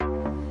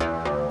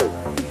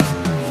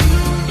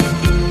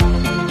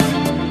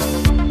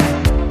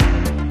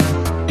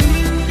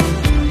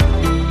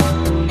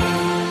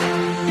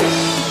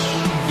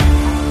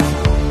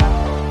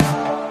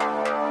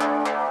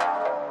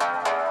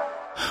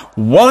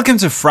Welcome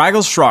to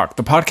Fraggle Shrugged,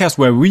 the podcast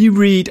where we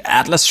read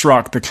Atlas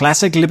Shrugged, the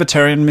classic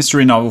libertarian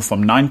mystery novel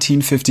from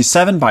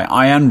 1957 by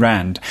Ayn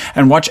Rand,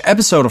 and watch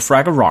episode of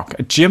Fraggle Rock,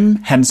 a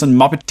Jim Henson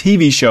Muppet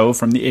TV show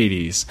from the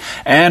 80s.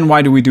 And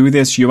why do we do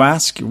this, you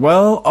ask?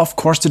 Well, of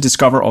course to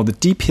discover all the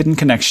deep hidden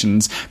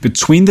connections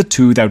between the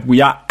two that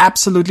we are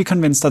absolutely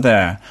convinced are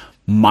there.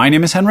 My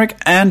name is Henrik,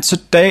 and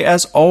today,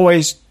 as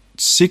always,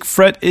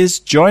 Siegfried is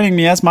joining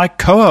me as my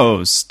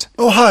co-host.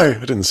 Oh, hi. I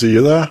didn't see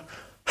you there.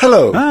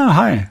 Hello. Ah,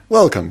 hi.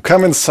 Welcome.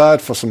 Come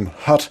inside for some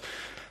hot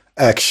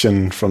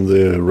action from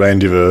the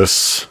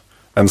Randyverse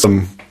and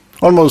some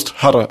almost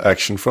hotter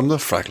action from the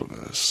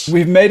Fraggleverse.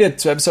 We've made it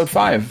to episode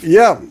 5.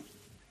 Yeah,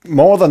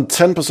 more than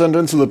 10%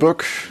 into the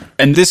book.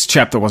 And this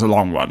chapter was a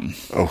long one.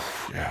 Oh,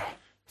 yeah.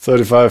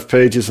 35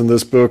 pages in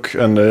this book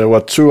and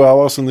 2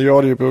 hours in the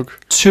audiobook?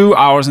 2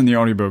 hours in the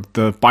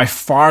audiobook, by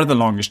far the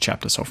longest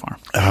chapter so far.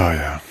 Oh,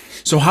 yeah.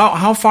 So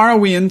how far are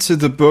we into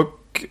the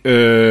book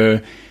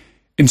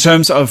in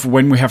terms of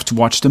when we have to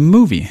watch the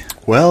movie?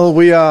 Well,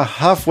 we are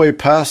halfway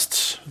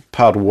past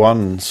part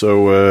 1,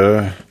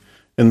 so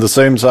in the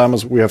same time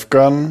as we have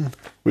gone,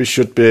 we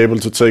should be able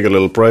to take a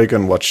little break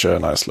and watch a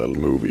nice little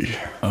movie.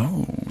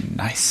 Oh,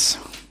 nice.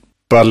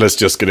 But let's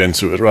just get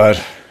into it, right?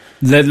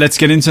 Let's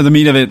get into the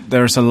meat of it.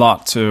 There's a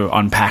lot to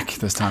unpack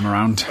this time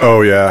around.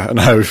 Oh, yeah. And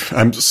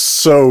I'm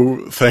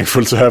so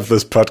thankful to have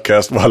this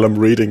podcast while I'm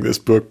reading this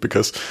book,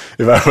 because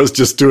if I was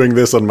just doing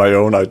this on my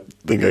own, I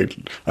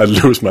think I'd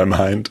lose my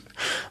mind.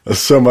 There's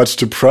so much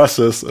to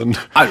process. And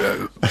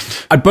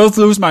I'd both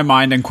lose my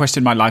mind and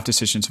question my life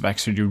decisions of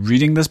actually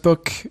reading this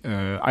book.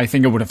 I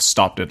think I would have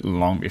stopped it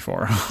long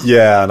before.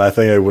 Yeah, and I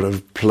think I would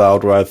have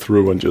plowed right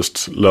through and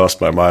just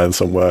lost my mind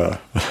somewhere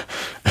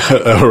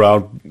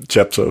around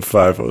chapter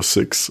 5 or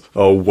 6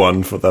 or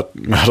 1 for that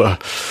matter.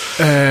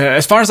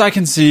 As far as I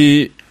can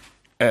see,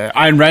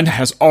 Ayn Rand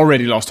has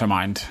already lost her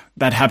mind.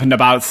 That happened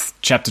about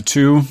chapter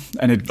 2.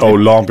 And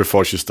long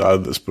before she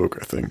started this book,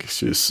 I think.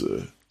 She's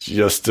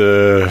just,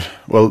 at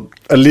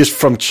least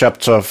from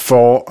chapter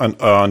 4 and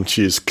on,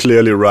 she's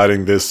clearly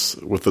writing this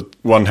with the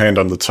one hand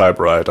on the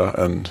typewriter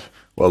and,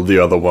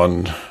 the other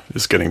one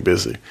is getting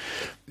busy.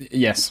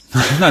 Yes,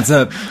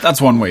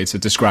 that's one way to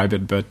describe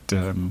it, but...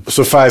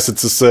 Suffice it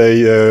to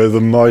say, the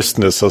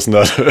moistness has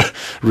not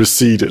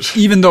receded.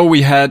 Even though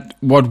we had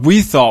what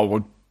we thought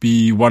would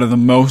be one of the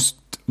most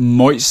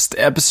moist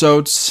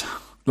episodes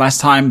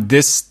last time,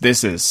 this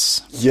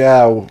is...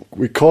 Yeah,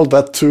 we called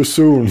that too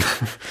soon.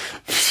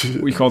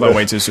 We called that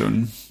way too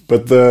soon.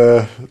 But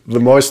the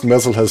moist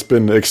metal has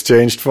been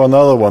exchanged for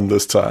another one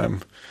this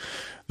time.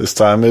 This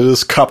time it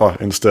is copper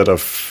instead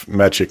of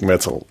magic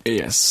metal.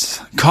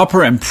 Yes,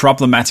 copper and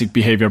problematic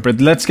behavior, but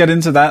let's get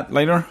into that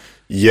later.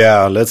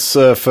 Yeah, let's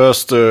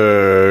first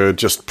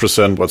just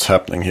present what's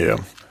happening here.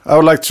 I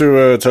would like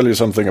to tell you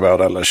something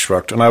about Atlas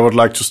Shrugged, and I would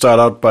like to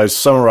start out by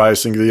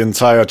summarizing the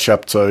entire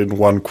chapter in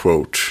one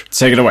quote.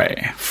 Take it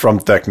away. From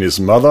Dagny's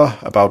mother,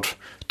 about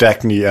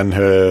Dagny and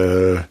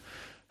her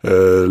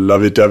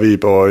lovey-dovey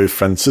boy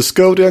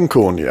Francisco de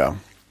Anconia.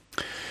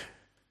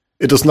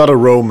 It is not a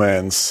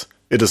romance.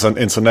 It is an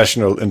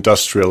international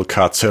industrial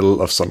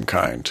cartel of some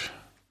kind.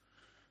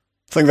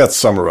 I think that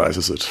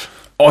summarizes it.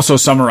 Also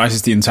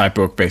summarizes the entire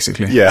book,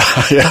 basically. Yeah.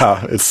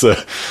 It's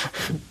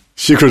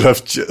she could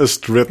have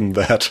just written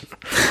that.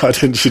 Why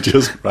didn't she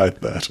just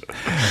write that?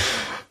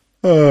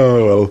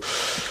 Oh, well.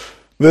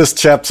 This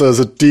chapter is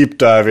a deep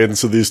dive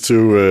into these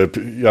two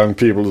young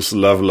people's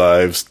love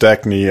lives,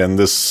 Dagny and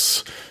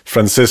this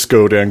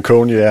Francisco de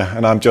Anconia,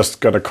 and I'm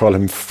just gonna call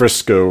him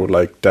Frisco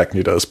like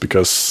Dagny does,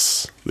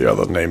 because the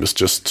other name is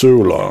just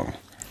too long.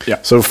 Yeah.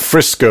 So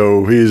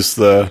Frisco, he's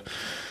the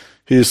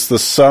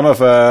son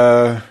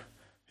of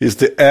he's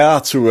the heir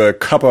to a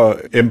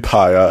copper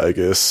empire, I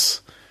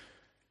guess.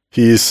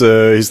 He's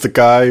the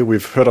guy,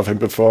 we've heard of him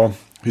before.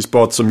 He's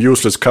bought some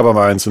useless copper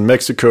mines in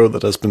Mexico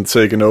that has been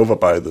taken over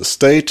by the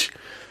state.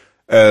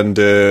 And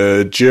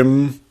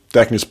Jim,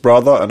 Dagny's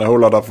brother, and a whole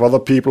lot of other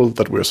people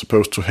that we're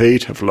supposed to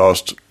hate have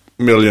lost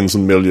millions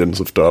and millions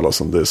of dollars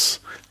on this.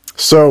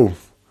 So,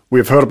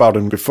 we've heard about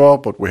him before,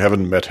 but we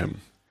haven't met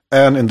him.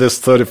 And in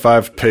this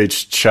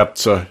 35-page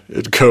chapter,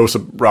 it goes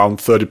around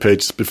 30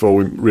 pages before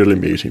we really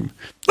meet him.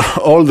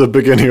 All the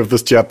beginning of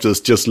this chapter is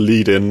just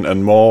lead in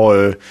and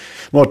more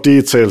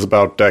details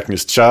about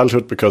Dagny's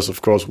childhood, because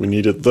of course we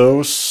needed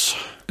those.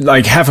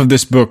 Like half of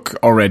this book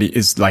already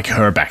is like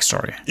her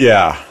backstory.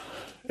 Yeah,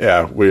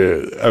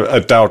 I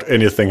doubt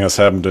anything has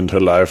happened in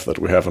her life that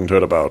we haven't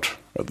heard about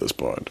at this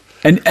point.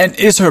 And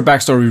is her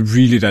backstory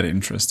really that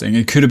interesting?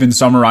 It could have been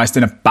summarized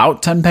in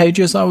about 10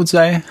 pages, I would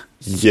say.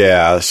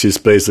 Yeah, she's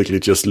basically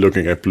just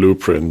looking at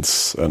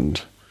blueprints and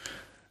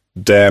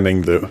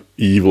damning the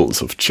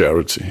evils of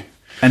charity.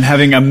 And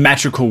having a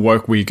magical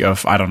work week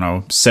of,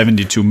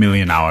 72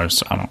 million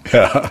hours. I don't know.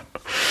 Yeah.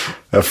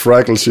 A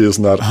Fraggle she is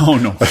not. Oh,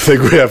 no. I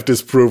think we have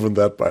disproven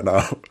that by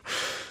now.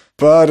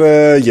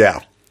 But, yeah.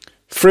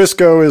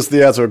 Frisco is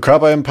the heir to a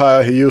copper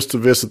empire. He used to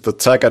visit the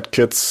Taggart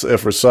kids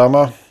every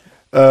summer.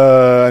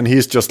 And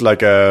he's just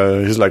like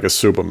a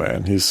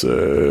Superman. He's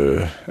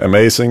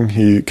amazing.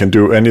 He can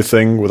do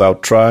anything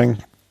without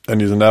trying.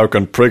 and he's an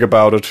arrogant prick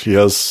about it. He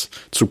has,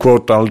 to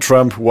quote Donald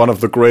Trump, one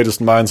of the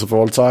greatest minds of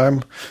all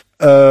time.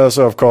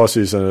 So of course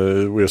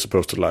we're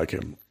supposed to like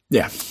him.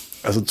 Yeah.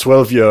 As a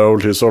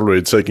 12-year-old, he's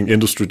already taking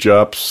industry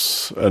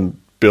jobs and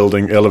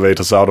building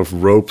elevators out of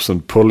ropes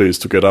and pulleys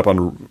to get up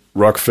on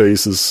rock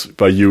faces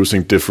by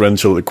using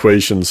differential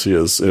equations he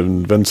has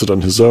invented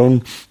on his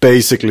own.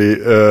 Basically,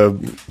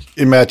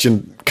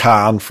 imagine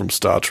Khan from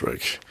Star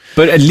Trek.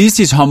 But at least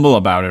he's humble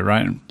about it,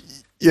 right?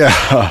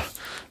 Yeah,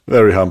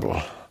 very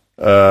humble.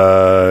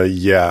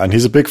 And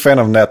he's a big fan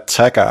of Nat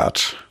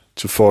Taggart,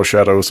 to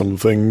foreshadow some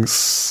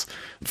things.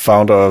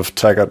 Founder of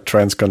Taggart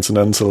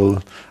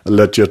Transcontinental,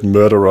 alleged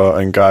murderer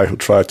and guy who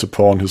tried to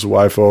pawn his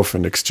wife off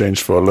in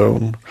exchange for a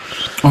loan.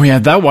 Oh yeah,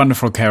 that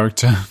wonderful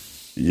character.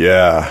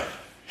 Yeah,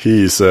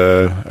 he's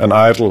an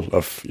idol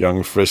of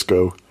young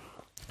Frisco,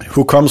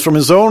 who comes from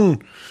his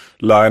own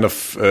line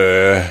of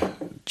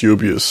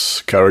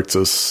dubious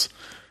characters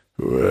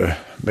who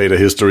made a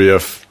history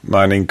of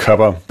mining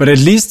copper. But at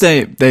least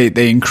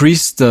they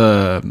increased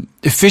the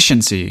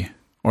efficiency,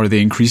 or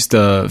they increased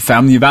the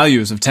family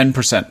values of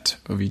 10%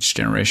 of each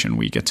generation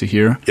we get to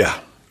hear. Yeah,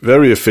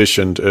 very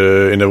efficient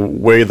in a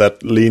way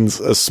that leans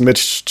a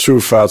smidge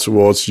too far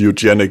towards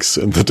eugenics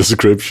in the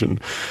description.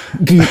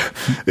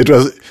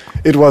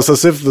 It was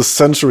as if the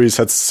centuries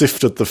had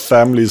sifted the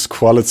family's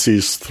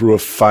qualities through a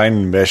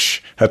fine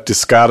mesh, had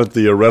discarded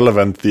the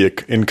irrelevant, the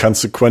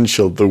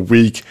inconsequential, the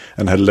weak,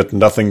 and had let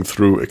nothing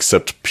through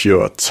except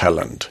pure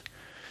talent.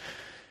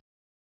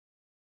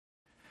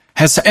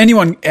 Has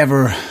anyone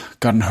ever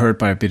gotten hurt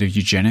by a bit of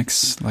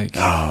eugenics?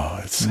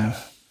 It's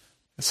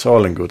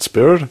all in good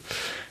spirit.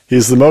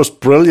 He's the most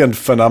brilliant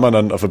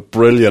phenomenon of a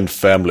brilliant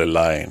family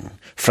line.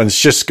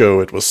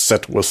 Francisco, it was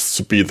said, was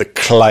to be the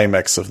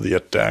climax of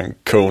the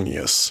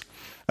Dianconias.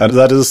 And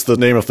that is the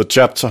name of the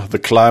chapter, the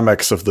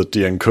climax of the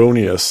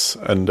Dianconias.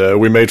 And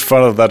we made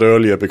fun of that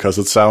earlier because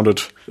it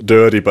sounded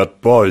dirty,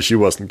 but boy, she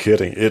wasn't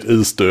kidding. It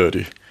is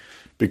dirty.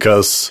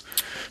 Because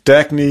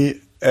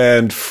Dagny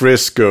and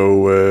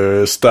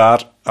Frisco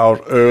start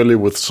out early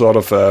with sort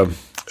of a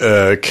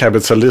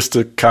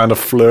capitalistic kind of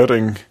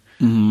flirting.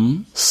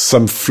 Mm-hmm.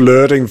 Some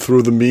flirting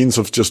through the means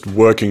of just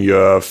working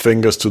your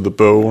fingers to the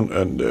bone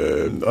and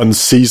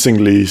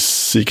unceasingly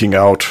seeking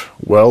out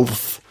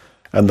wealth.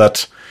 And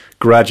that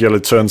gradually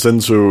turns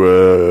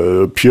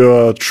into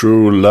pure,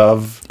 true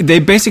love. They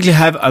basically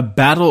have a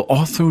battle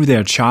all through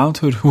their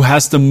childhood. Who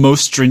has the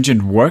most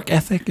stringent work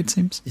ethic, it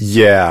seems?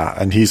 Yeah,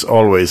 and he's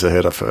always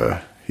ahead of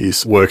her.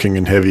 He's working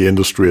in heavy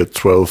industry at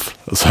 12,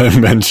 as I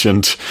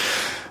mentioned.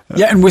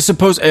 Yeah, and we're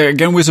supposed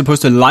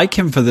to like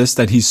him for this,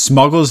 that he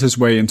smuggles his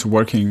way into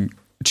working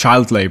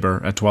child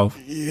labor at 12.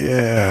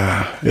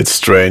 Yeah, it's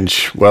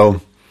strange.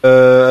 Well,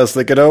 as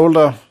they get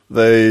older,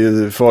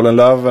 they fall in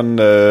love and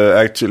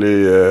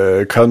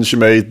actually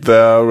consummate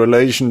their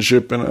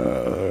relationship in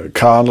a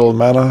carnal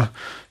manner,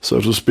 so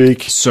to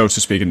speak. So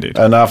to speak, indeed.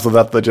 And after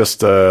that, they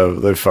just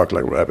they fuck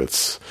like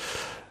rabbits.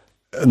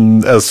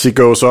 And as he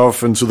goes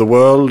off into the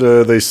world,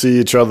 they see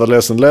each other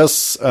less and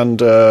less, and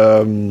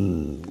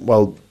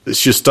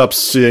she stops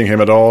seeing him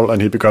at all,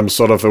 and he becomes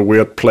sort of a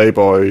weird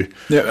playboy.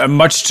 Yeah,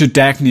 much to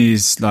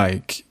Dagny's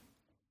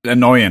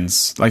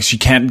annoyance. Like, she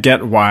can't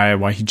get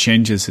why he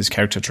changes his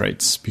character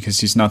traits, because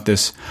he's not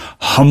this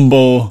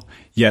humble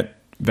yet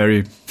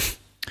very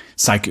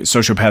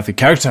sociopathic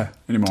character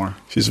anymore.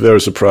 She's very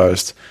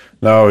surprised.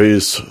 Now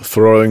he's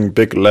throwing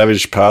big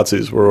lavish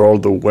parties where all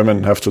the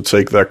women have to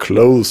take their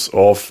clothes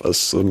off as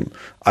some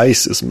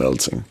ice is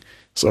melting.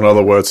 So in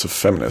other words, a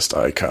feminist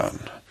icon.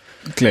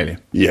 Clearly.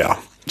 Yeah.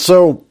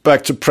 So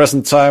back to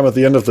present time at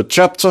the end of the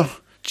chapter.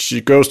 She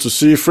goes to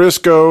see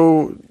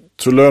Frisco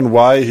to learn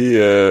why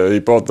he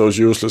bought those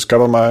useless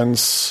copper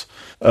mines.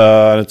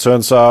 And it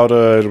turns out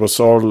it was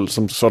all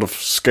some sort of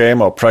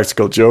scam or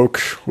practical joke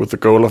with the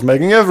goal of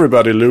making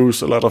everybody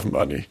lose a lot of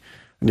money.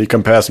 And he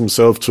compares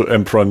himself to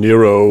Emperor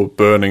Nero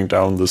burning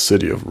down the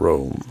city of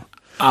Rome.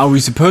 Are we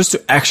supposed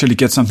to actually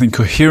get something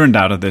coherent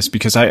out of this?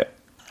 Because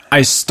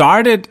he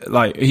started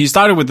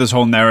with this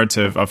whole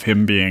narrative of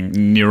him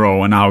being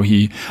Nero and how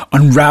he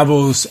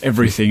unravels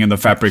everything in the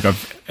fabric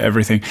of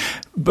everything.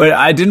 But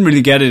I didn't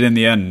really get it in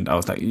the end. I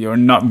was like, you're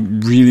not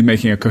really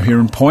making a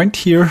coherent point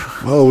here.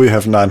 Well, we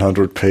have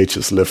 900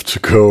 pages left to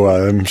go.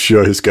 I'm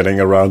sure he's getting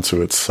around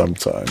to it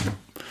sometime,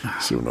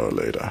 sooner or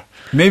later.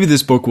 Maybe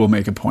this book will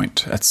make a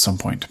point at some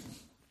point.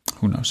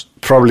 Who knows?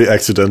 Probably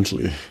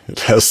accidentally. It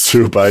has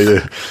to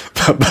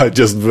by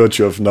just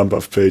virtue of number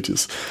of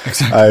pages.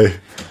 Exactly.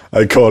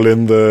 I call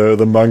in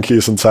the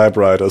monkeys and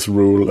typewriters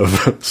rule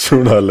of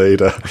sooner or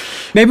later.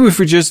 Maybe if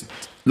we just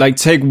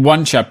take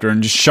one chapter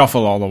and just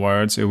shuffle all the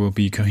words, it will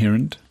be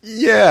coherent.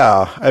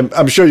 Yeah,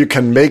 I'm sure you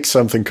can make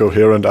something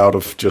coherent out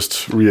of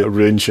just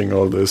rearranging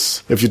all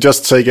this. If you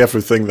just take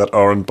everything that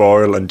Oren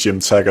Boyle and Jim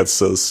Taggart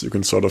says, you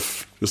can sort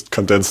of just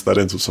condense that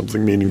into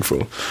something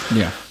meaningful.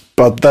 Yeah.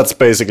 But that's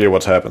basically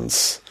what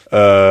happens.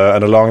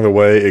 And along the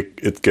way,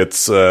 it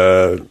gets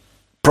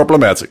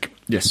problematic.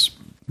 Yes.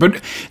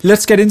 But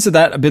let's get into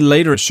that a bit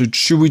later.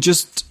 Should we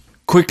just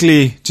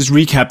quickly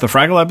recap the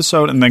Fraggle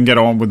episode and then get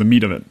on with the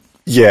meat of it?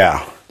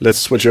 Yeah, let's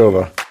switch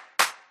over.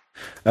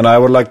 And I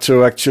would like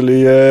to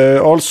actually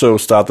also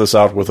start this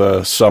out with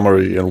a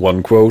summary in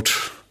one quote.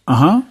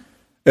 Uh-huh.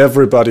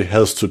 Everybody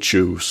has to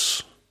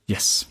choose.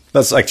 Yes.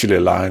 That's actually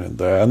a line in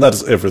there, and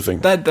that's everything.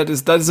 That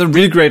is a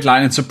really great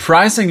line, and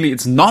surprisingly,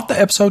 it's not the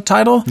episode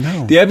title.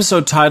 No. The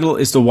episode title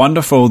is the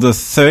wonderful The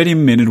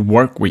 30-Minute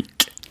Work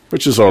Week.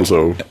 Which is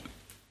also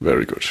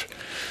very good.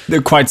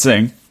 They're quite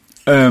saying.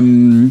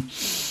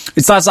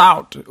 It starts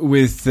out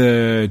with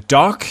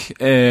Doc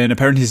and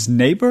apparently his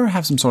neighbor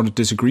have some sort of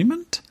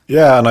disagreement.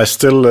 Yeah, and I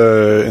still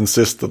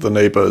insist that the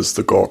neighbor is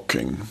the Gork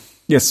King.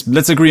 Yes,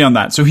 let's agree on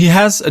that. So he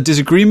has a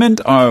disagreement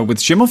with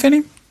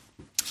Schimmelfinny.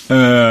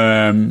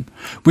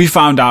 We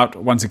found out,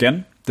 once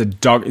again,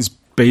 that Doc is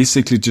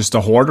basically just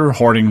a hoarder,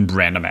 hoarding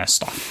random ass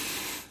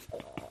stuff.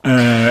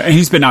 And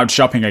he's been out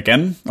shopping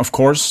again, of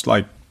course,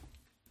 like,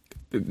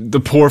 the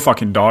poor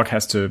fucking dog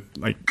has to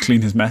like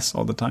clean his mess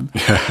all the time.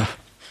 Yeah,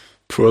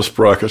 poor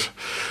Sprocket.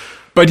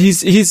 But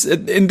he's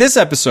in this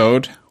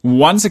episode,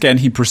 once again,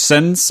 he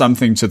presents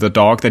something to the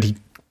dog that he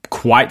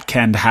quite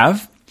can't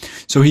have.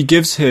 So he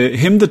gives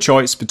him the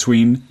choice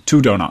between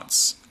 2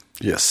 donuts.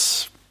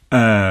 Yes.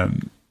 That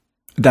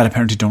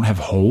apparently don't have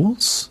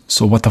holes.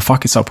 So what the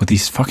fuck is up with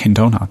these fucking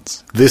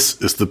donuts?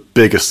 This is the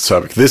biggest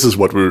topic. This is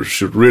what we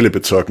should really be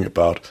talking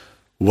about.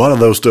 What are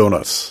those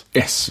donuts?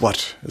 Yes.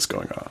 What is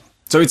going on?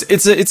 So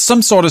it's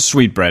some sort of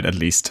sweetbread at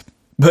least.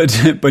 But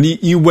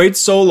he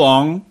waits so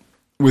long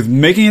with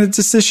making a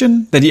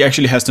decision that he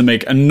actually has to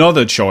make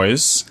another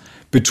choice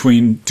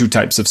between 2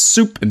 types of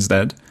soup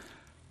instead.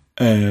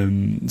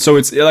 So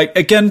it's like,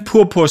 again,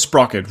 poor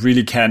Sprocket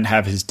really can't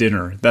have his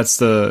dinner. That's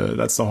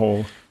the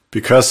whole.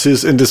 Because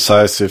he's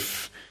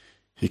indecisive.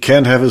 He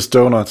can't have his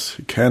donuts.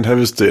 He can't have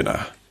his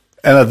dinner.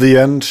 And at the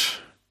end,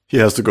 he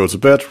has to go to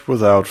bed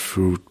without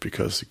food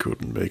because he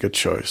couldn't make a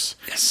choice.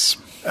 Yes.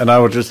 And I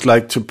would just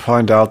like to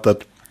point out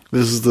that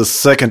this is the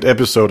 2nd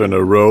episode in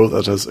a row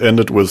that has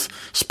ended with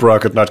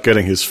Sprocket not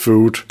getting his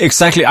food.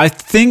 Exactly. I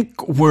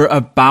think we're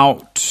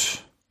about...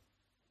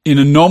 In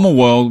a normal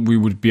world, we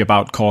would be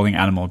about calling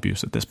animal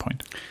abuse at this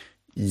point.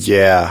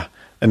 Yeah.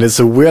 And it's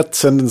a weird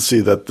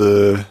tendency that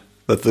the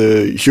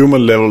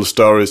human level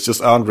stories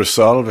just aren't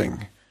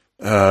resolving.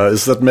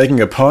 Is that making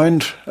a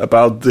point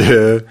about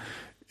the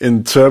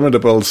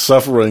interminable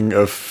suffering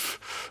of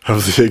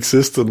the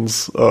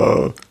existence?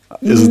 Or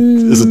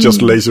is it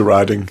just lazy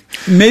writing?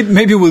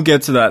 Maybe we'll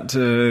get to that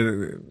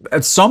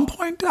at some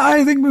point.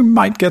 I think we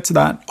might get to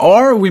that,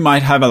 or we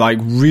might have a like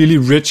really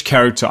rich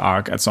character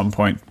arc at some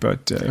point.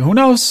 But who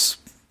knows?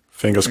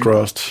 Fingers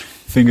crossed.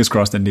 Fingers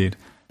crossed, indeed.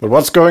 But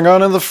what's going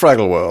on in the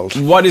Fraggle world?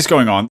 What is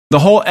going on? The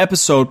whole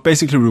episode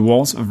basically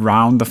revolves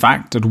around the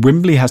fact that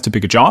Wimbley has to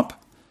pick a job,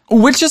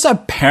 which is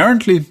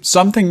apparently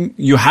something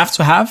you have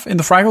to have in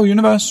the Fraggle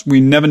universe.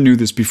 We never knew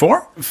this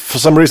before. For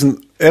some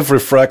reason, every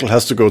Fraggle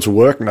has to go to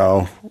work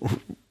now.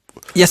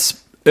 Yes,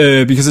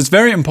 because it's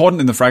very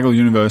important in the Fraggle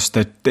universe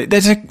that they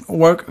take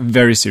work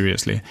very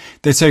seriously.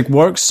 They take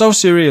work so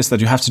serious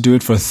that you have to do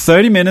it for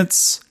 30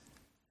 minutes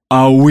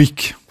a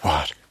week.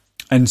 What?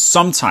 And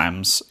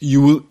sometimes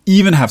you will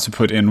even have to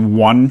put in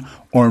 1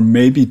 or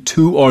maybe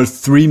 2 or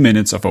 3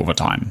 minutes of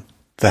overtime.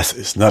 That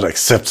is not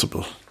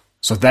acceptable.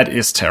 So that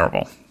is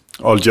terrible.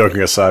 All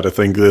joking aside, I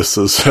think this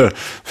is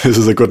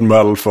a good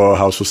model for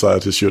how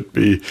society should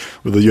be,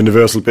 with a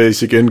universal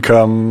basic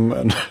income.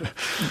 And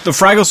the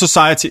Fraggle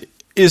Society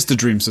is the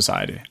dream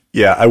society.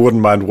 Yeah, I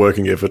wouldn't mind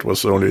working if it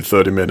was only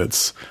 30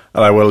 minutes.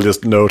 And I will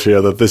just note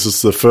here that this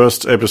is the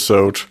first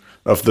episode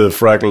of the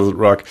Fraggle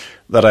Rock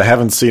that I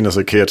haven't seen as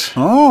a kid.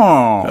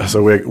 Oh.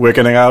 So we're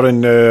getting out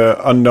in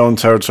unknown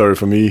territory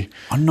for me.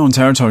 Unknown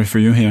territory for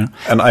you here.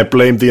 And I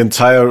blame the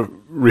entire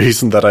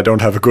reason that I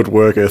don't have a good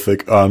work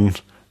ethic on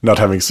not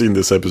having seen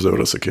this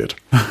episode as a kid.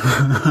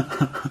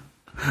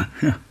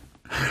 Yeah.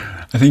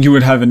 I think you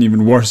would have an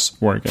even worse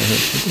work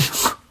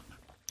ethic.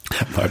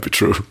 That might be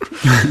true.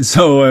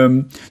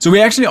 So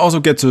we actually also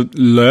get to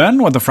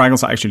learn what the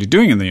Fraggles are actually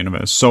doing in the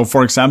universe. So,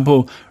 for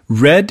example,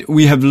 Red,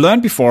 we have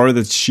learned before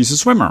that she's a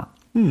swimmer.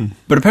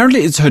 But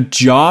apparently it's her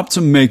job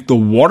to make the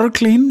water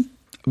clean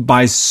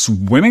by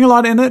swimming a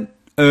lot in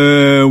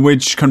it,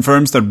 which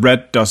confirms that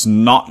Red does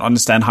not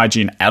understand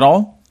hygiene at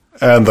all.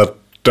 And that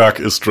Doc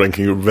is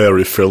drinking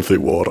very filthy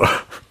water.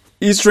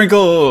 He's drinking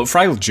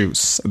Fraggle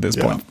juice at this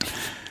point.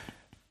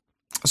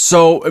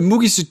 So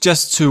Moogie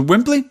suggests to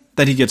Wimbley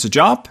that he gets a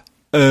job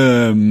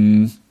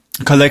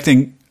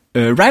collecting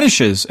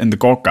radishes in the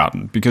Gork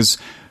Garden, because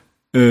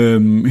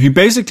he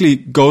basically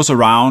goes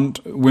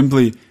around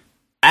Wimbley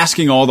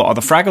asking all the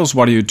other Fraggles,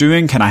 what are you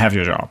doing? Can I have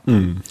your job?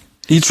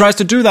 He tries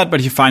to do that, but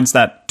he finds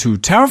that too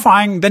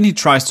terrifying. Then he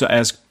tries to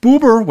ask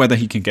Boober whether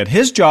he can get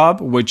his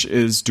job, which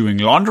is doing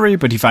laundry,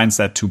 but he finds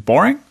that too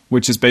boring,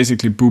 which is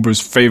basically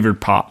Boober's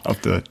favorite part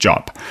of the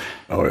job.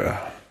 Oh,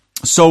 yeah.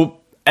 So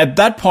at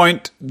that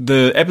point,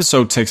 the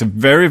episode takes a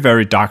very,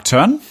 very dark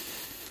turn,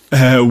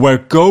 where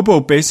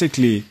Gobo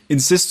basically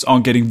insists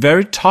on getting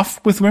very tough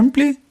with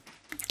Wimbley.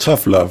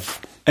 Tough love.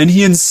 And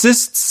he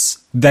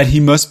insists that he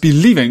must be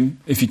leaving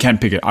if he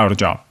can't pick out a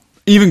job.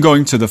 Even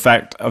going to the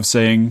fact of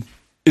saying,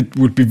 it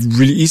would be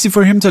really easy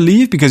for him to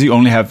leave because he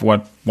only have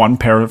one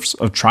pair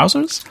of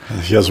trousers.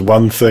 He has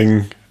one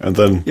thing, and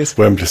then Yes.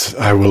 Wembley says,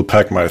 "I will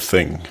pack my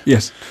thing."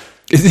 Yes,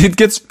 it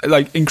gets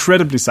like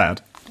incredibly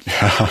sad.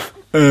 Yeah.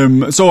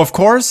 So of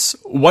course,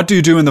 what do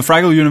you do in the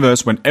Fraggle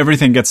universe when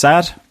everything gets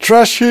sad?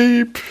 Trash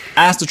heap.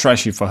 Ask the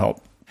trash heap for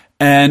help.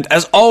 And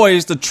as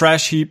always, the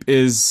trash heap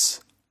is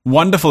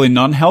wonderfully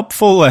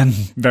non-helpful and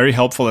very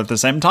helpful at the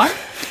same time.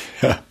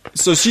 Yeah.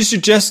 So she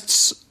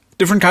suggests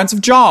different kinds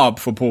of job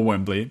for poor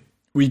Wembley.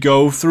 We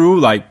go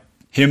through like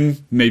him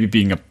maybe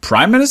being a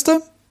prime minister,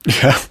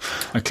 Yeah.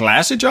 a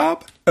classy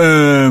job.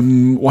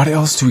 What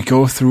else do we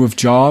go through of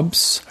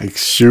jobs? Like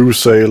shoe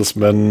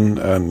salesman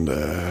and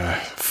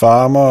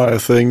farmer, I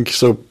think.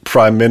 So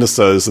prime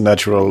minister is a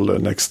natural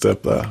next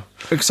step there.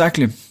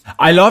 Exactly.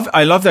 I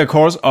love their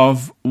course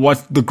of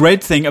what the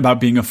great thing about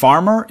being a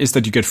farmer is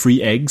that you get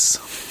free eggs.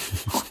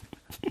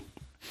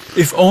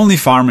 If only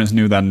farmers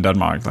knew that in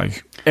Denmark,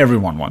 like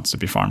everyone wants to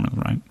be farmers,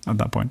 right? At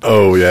that point.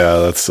 Oh yeah,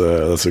 that's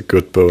a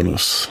good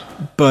bonus.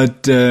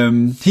 But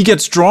he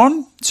gets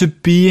drawn to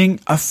being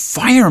a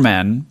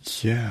fireman,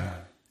 Yeah.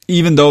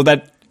 even though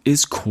that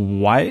is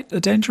quite a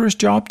dangerous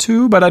job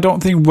too. But I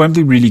don't think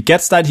Wembley really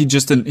gets that.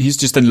 He's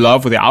just in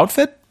love with the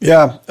outfit.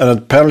 Yeah, and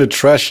apparently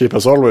Trash Heap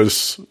has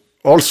always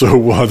also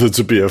wanted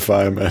to be a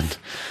fireman.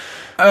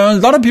 A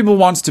lot of people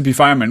wants to be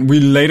firemen. We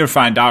later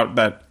find out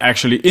that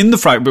actually in the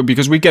Fraggle,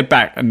 because we get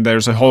back and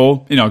there's a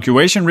whole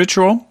inauguration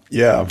ritual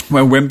Yeah.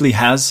 where Wembley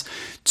has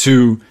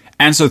to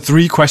answer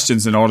 3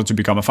 questions in order to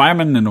become a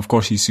fireman, and of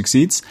course he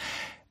succeeds.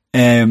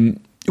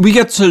 We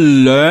get to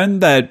learn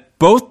that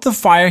both the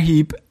Fire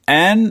Heap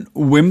and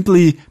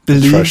Wembley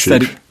believes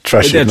that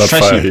Trash Heap, not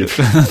Fire Heap.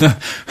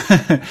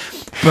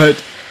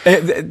 But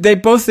they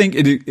both think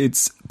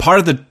it's part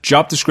of the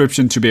job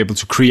description to be able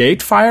to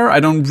create fire. I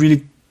don't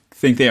really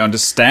think they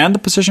understand the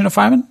position of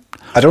fireman.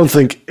 I don't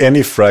think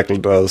any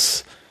Fraggle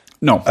does.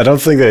 No, I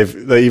don't think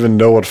they even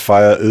know what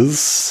fire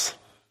is.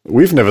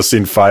 We've never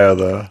seen fire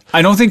there.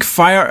 I don't think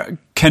fire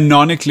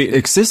canonically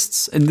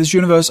exists in this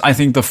universe. I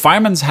think the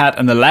fireman's hat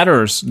and the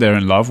ladders they're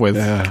in love with.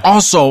 Yeah.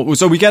 Also,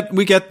 so we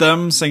get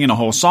them singing a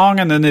whole song,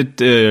 and then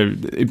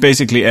it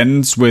basically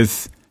ends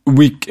with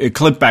we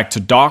clip back to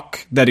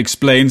Doc that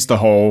explains the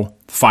whole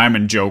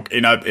fireman joke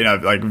in a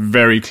like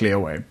very clear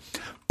way.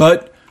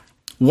 But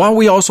what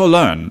we also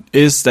learn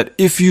is that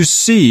if you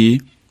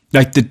see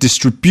like the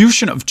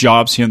distribution of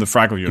jobs here in the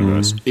Fraggle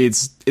universe,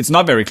 it's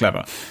not very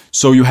clever.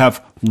 So you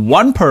have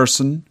one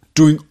person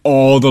doing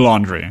all the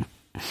laundry.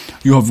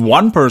 You have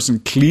one person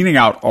cleaning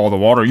out all the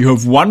water. You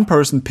have one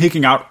person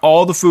picking out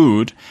all the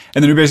food.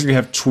 And then you basically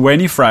have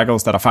 20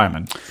 Fraggles that are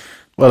firemen.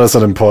 Well, that's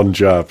an important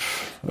job.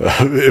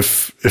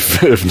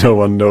 If no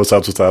one knows how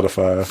to start a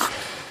fire.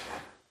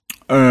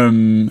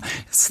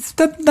 Is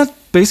that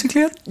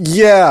basically it?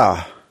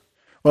 Yeah.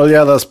 Well,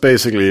 yeah, that's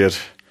basically it.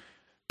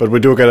 But we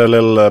do get a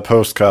little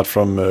postcard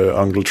from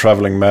Uncle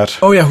Traveling Matt.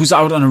 Oh yeah, who's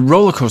out on a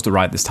roller coaster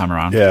ride this time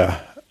around. Yeah.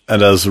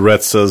 And as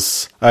Red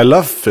says, I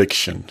love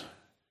fiction.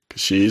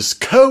 'Cause she's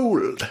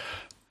cold.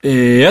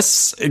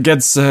 Yes, it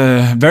gets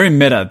very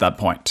meta at that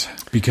point.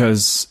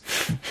 Because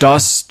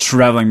does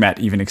Traveling Matt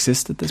even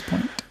exist at this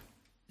point?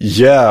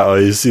 Yeah, or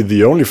is he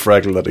the only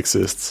Fraggle that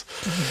exists?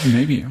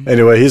 Maybe.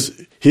 Anyway,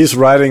 he's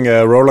riding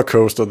a roller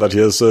coaster that he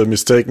has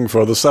mistaken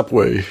for the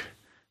subway.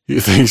 He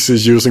thinks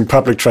he's using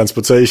public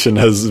transportation,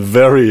 has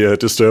very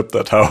disturbed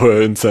that how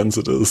intense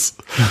it is.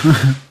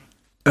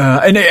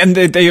 And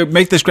they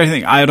make this great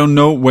thing. I don't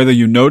know whether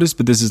you noticed,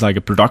 but this is like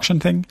a production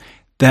thing,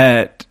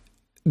 that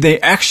they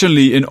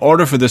actually, in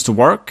order for this to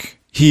work,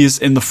 he is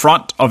in the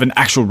front of an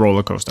actual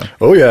roller coaster.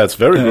 Oh yeah, it's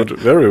very good,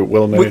 very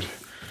well made.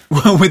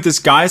 With this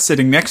guy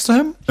sitting next to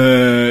him.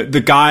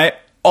 The guy,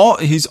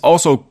 he's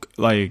also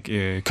like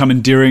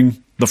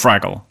commandeering the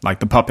Fraggle, like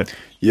the puppet.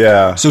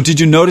 Yeah. So did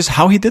you notice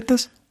how he did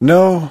this?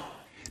 No.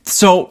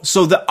 So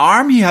the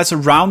arm he has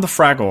around the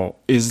Fraggle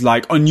is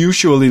like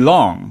unusually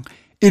long.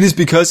 It is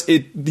because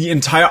the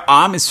entire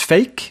arm is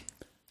fake.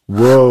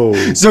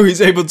 Whoa. So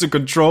he's able to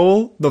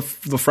control the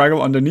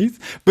Fraggle underneath.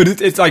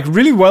 But it's like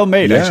really well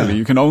made, actually.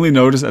 You can only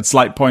notice at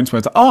slight points where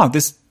it's like,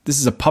 this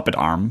is a puppet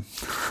arm.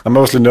 I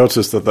mostly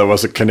noticed that there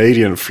was a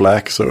Canadian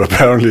flag, so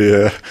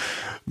apparently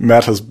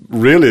Matt has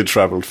really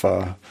traveled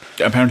far.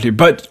 Apparently.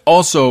 But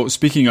also,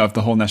 speaking of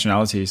the whole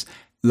nationalities,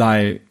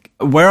 like,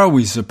 where are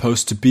we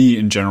supposed to be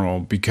in general?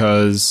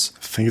 Because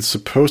I think it's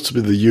supposed to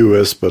be the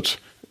US, but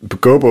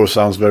Gobo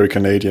sounds very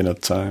Canadian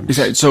at times.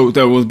 Exactly. So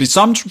there will be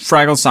some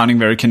Fraggles sounding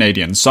very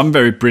Canadian, some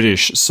very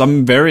British,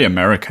 some very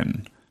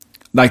American.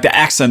 Like the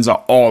accents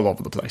are all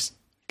over the place.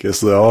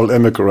 Guess they're all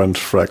immigrant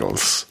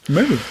Fraggles.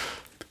 Maybe.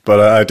 But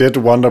I did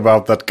wonder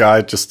about that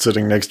guy just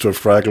sitting next to a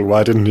Fraggle.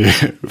 Why didn't he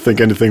think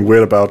anything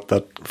weird about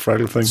that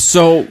Fraggle thing?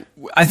 So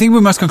I think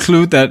we must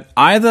conclude that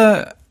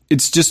either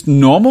it's just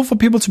normal for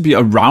people to be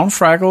around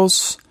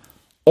Fraggles,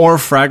 or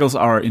Fraggles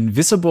are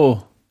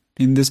invisible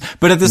in this.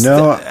 But at this,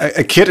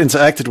 a kid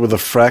interacted with a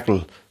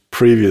Fraggle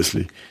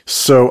previously,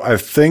 so I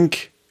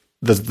think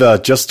that there are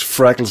just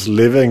Fraggles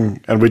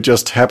living, and we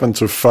just happen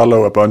to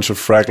follow a bunch of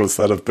Fraggles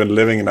that have been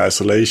living in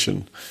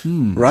isolation,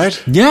 right?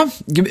 Yeah,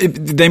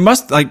 they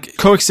must like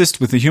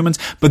coexist with the humans.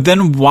 But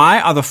then,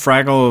 why are the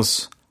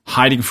Fraggles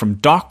hiding from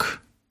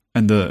Doc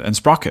and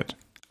Sprocket?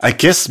 I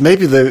guess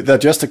maybe they're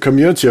just a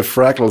community of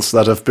Fraggles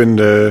that have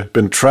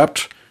been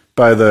trapped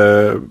by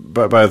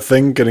a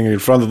thing getting in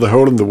front of the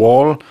hole in the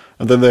wall,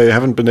 and then they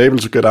haven't been able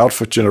to get out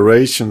for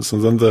generations,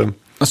 and then the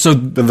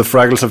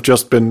Fraggles have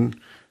just been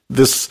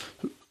this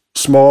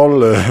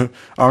small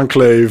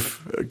enclave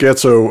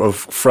ghetto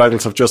of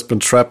Fraggles have just been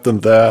trapped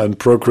in there and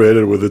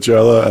procreated with each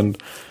other and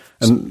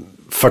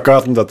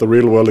forgotten that the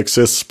real world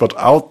exists. But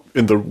out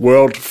in the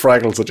world,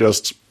 Fraggles are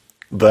just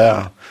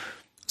there.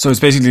 So it's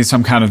basically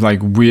some kind of like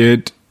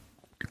weird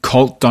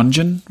cult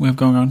dungeon we have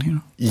going on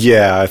here?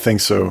 Yeah, I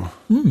think so.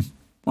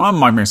 Well, that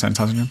might make sense,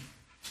 hasn't it?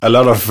 A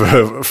lot of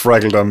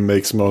Fraggledom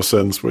makes more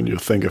sense when you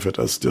think of it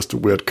as just a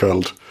weird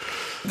cult.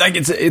 Like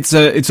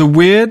it's a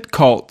weird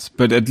cult,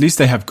 but at least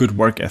they have good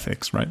work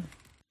ethics, right?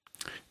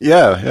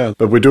 Yeah.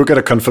 But we do get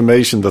a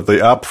confirmation that they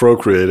are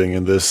procreating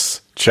in this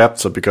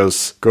chapter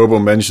because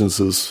Gobo mentions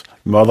his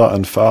mother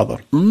and father.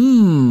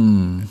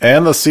 And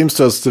there seems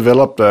to have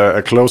developed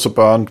a closer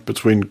bond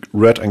between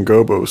Red and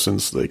Gobo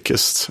since they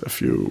kissed a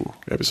few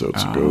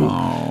episodes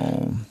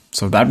ago.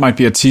 So that might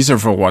be a teaser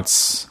for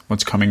what's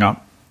coming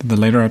up in the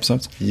later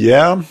episodes.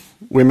 Yeah,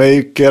 we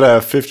may get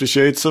a 50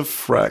 Shades of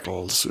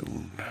Fraggle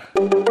soon.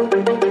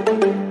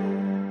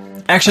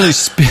 Actually,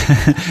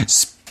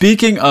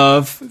 speaking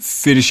of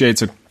 50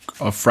 Shades of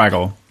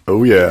Fraggle.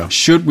 Oh, yeah.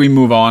 Should we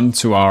move on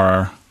to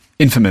our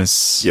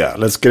infamous... Yeah,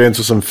 let's get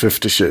into some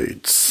 50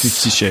 Shades.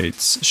 50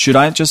 Shades. Should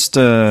I just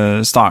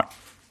start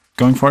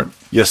going for it?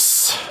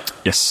 Yes.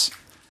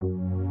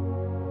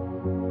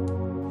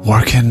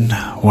 Working.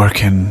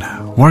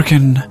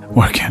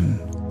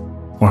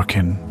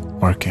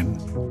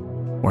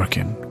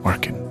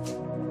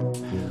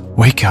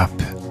 Wake up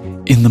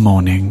in the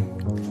morning.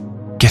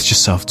 Get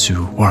yourself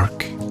to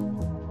work.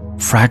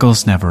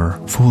 Fraggles never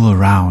fool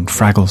around.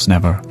 Fraggles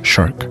never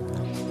shirk.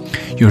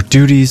 Your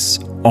duties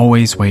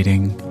always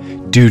waiting.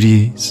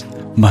 Duties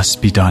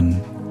must be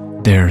done.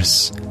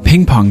 There's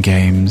ping pong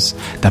games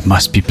that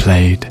must be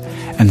played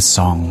and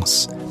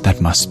songs that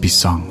must be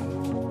sung.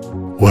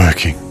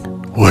 Working.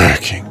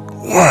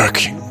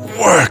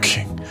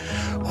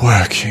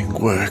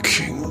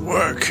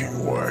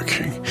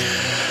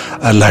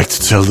 I like to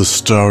tell the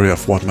story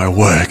of what my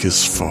work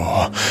is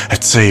for, a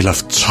tale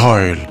of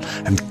toil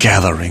and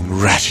gathering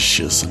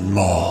radishes and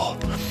more.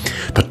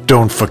 But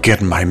don't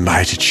forget my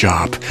mighty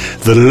job,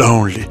 the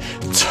lonely,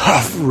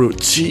 tough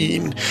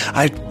routine.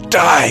 I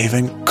dive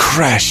and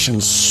crash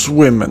and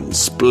swim and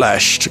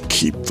splash to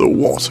keep the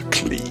water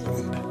clean.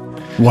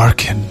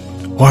 Working.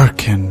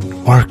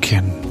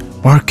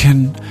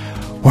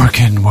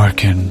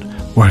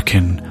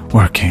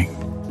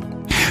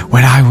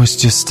 When I was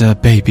just a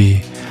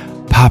baby,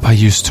 Papa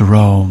used to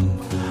roam.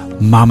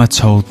 Mama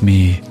told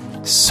me,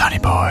 "Sonny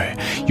boy,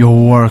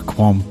 your work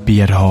won't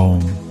be at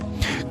home.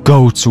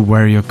 Go to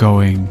where you're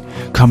going,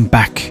 come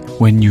back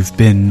when you've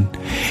been.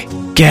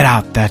 Get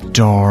out that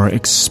door,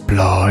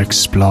 explore,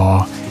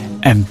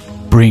 and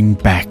bring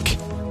back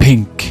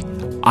pink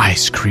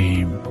ice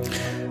cream."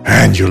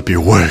 And you'll be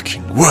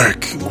working.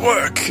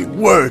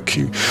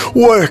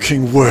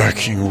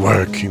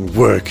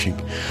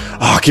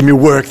 Give me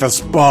work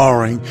that's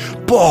boring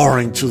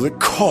to the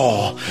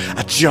core.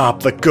 A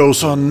job that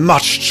goes on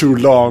much too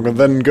long and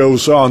then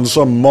goes on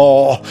some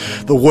more.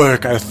 The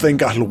work I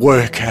think I'll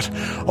work at,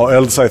 or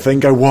else I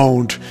think I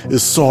won't,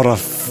 is sort of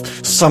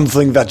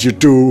something that you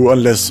do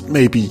unless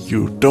maybe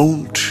you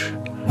don't.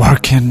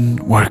 Working.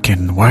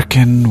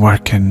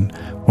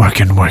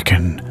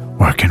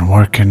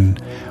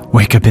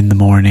 Wake up in the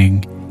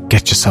morning,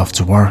 get yourself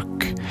to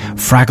work.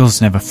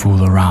 Fraggles never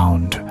fool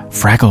around.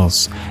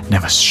 Fraggles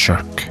never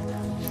shirk.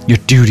 Your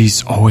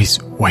duty's always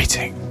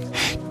waiting.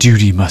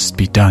 Duty must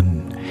be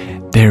done.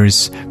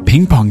 There's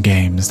ping pong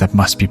games that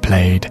must be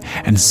played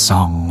and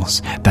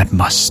songs that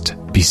must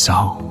be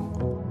sung.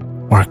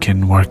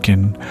 Working.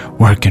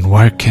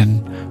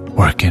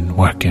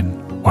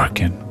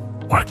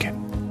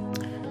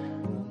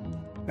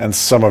 And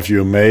some of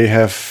you may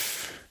have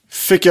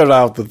figured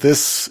out that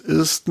this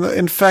is,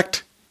 in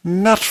fact,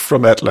 not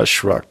from Atlas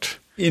Shrugged.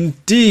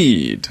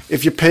 Indeed.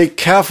 If you pay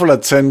careful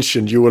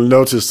attention, you will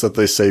notice that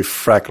they say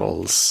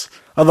Fraggles.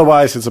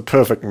 Otherwise, it's a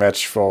perfect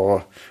match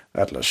for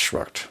Atlas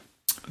Shrugged.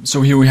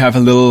 So here we have a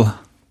little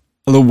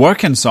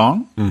working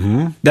song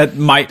that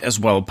might as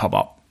well pop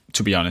up,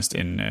 to be honest,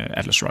 in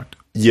Atlas Shrugged.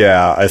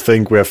 Yeah, I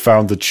think we have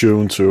found the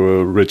tune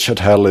to Richard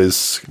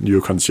Halley's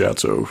new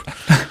concerto.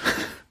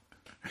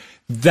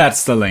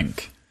 That's the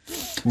link.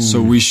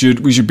 So we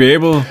should be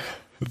able...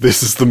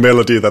 This is the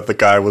melody that the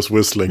guy was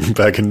whistling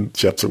back in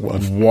chapter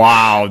 1.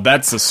 Wow,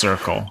 that's a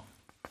circle.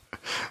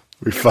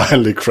 We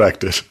finally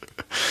cracked it.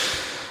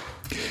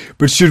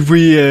 But should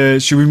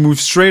we move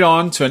straight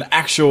on to an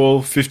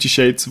actual 50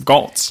 Shades of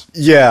Gold?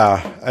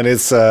 Yeah, and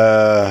it's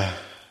about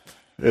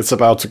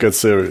to get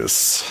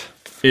serious.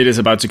 It is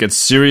about to get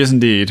serious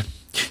indeed.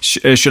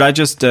 Should I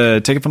just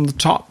take it from the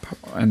top?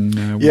 And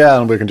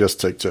and we can just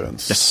take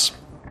turns. Yes.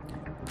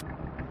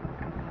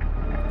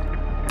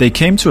 They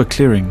came to a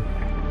clearing.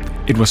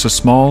 It was a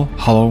small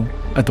hollow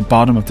at the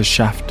bottom of the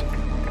shaft,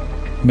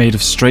 made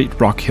of straight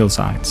rock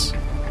hillsides.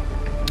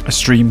 A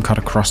stream cut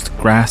across the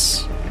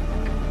grass,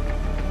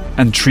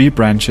 and tree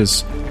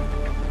branches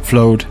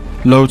flowed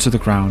low to the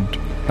ground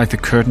like the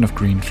curtain of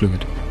green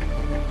fluid.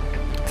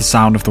 The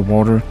sound of the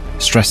water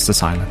stressed the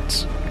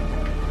silence.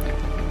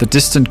 The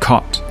distant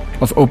cot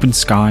of open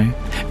sky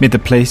made the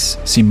place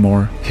seem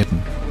more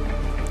hidden.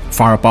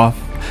 Far above,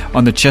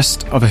 on the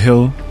chest of a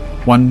hill,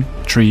 one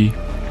tree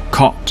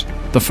caught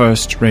the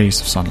first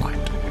rays of sunlight.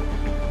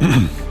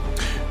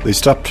 They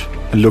stopped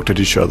and looked at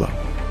each other.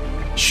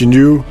 She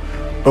knew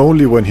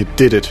only when he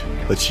did it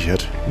that she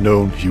had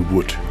known he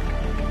would.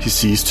 He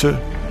seized her.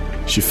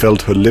 She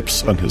felt her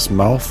lips on his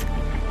mouth,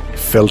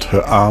 felt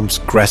her arms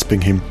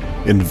grasping him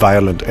in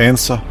violent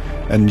answer,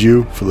 and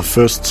knew for the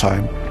first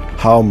time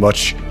how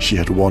much she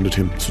had wanted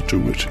him to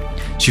do it.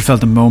 She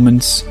felt a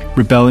moment's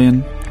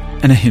rebellion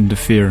and a hint of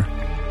fear.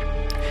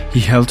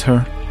 He held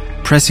her,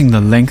 pressing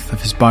the length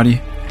of his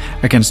body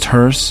against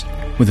hers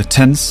with a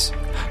tense,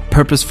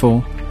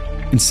 purposeful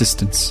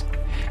insistence,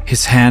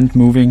 his hand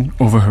moving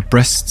over her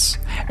breasts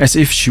as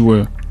if she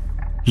were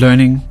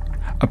learning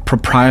a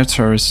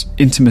proprietor's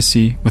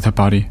intimacy with her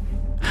body,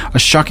 a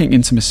shocking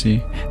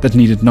intimacy that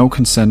needed no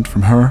consent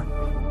from her,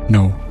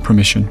 no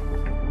permission.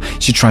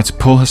 She tried to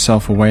pull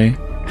herself away,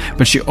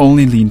 but she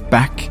only leaned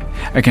back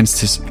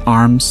against his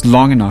arms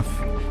long enough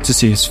to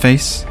see his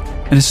face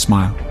and his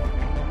smile.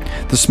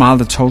 The smile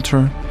that told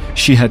her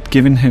she had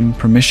given him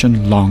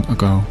permission long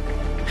ago.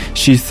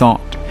 She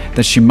thought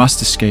that she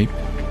must escape.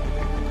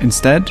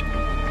 Instead,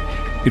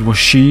 it was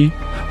she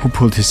who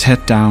pulled his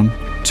head down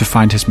to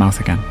find his mouth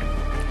again.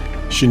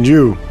 She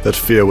knew that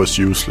fear was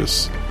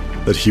useless,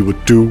 that he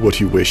would do what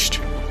he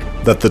wished,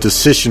 that the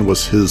decision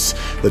was his,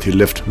 that he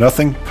left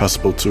nothing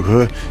possible to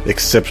her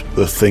except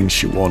the thing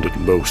she wanted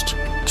most,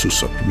 to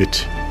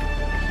submit.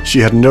 She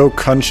had no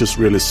conscious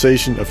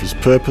realization of his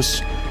purpose.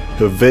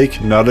 Her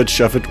vague knowledge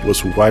of it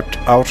was wiped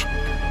out.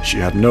 She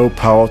had no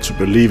power to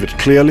believe it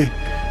clearly.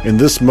 In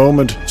this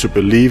moment, to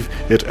believe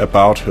it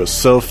about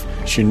herself,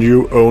 she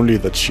knew only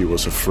that she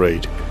was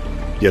afraid.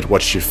 Yet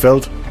what she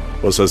felt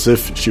was as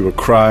if she were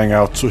crying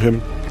out to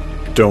him,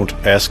 "Don't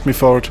ask me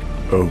for it.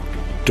 Oh,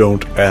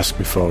 don't ask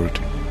me for it.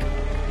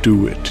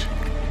 Do it."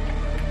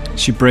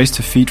 She braced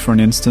her feet for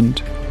an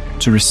instant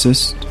to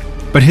resist,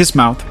 but his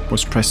mouth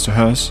was pressed to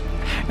hers,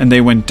 and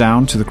they went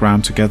down to the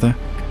ground together,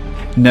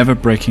 never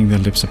breaking their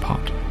lips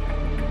apart.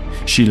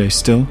 She lay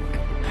still,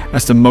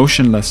 as the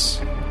motionless,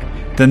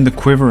 then the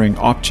quivering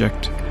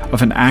object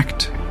of an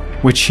act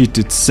which he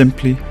did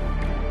simply,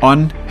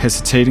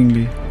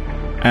 unhesitatingly,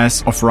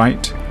 as of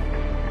right,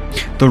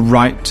 the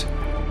right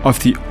of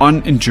the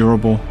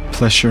unendurable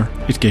pleasure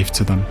it gave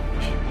to them.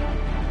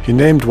 He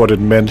named what it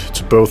meant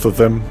to both of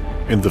them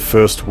in the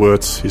first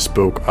words he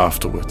spoke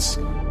afterwards.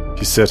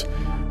 He said,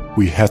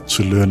 "We had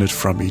to learn it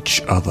from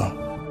each other."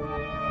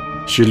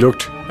 She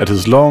looked at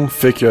his long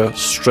figure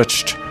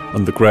stretched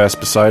on the grass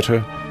beside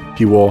her.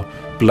 He wore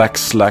black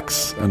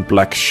slacks and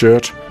black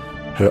shirt.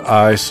 Her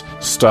eyes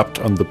stopped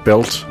on the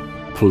belt,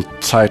 pulled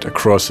tight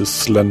across his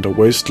slender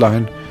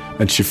waistline,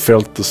 and she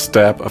felt the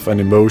stab of an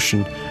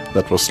emotion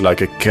that was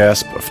like a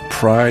gasp of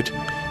pride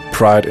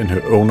in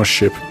her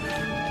ownership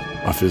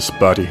of his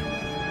body.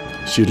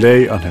 She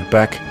lay on her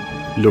back,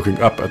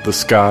 looking up at the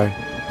sky,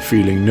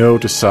 feeling no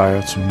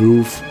desire to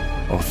move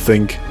or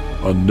think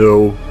or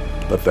know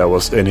that there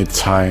was any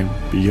time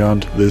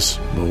beyond this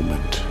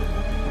moment.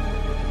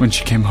 When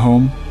she came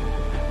home,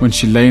 when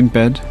she lay in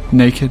bed,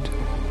 naked,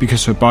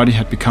 because her body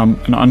had become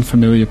an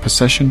unfamiliar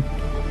possession,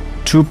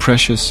 too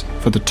precious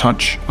for the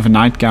touch of a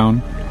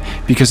nightgown,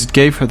 because it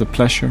gave her the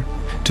pleasure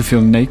to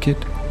feel naked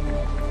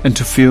and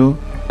to feel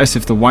as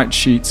if the white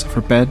sheets of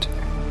her bed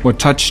were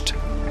touched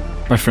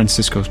by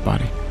Francisco's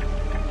body.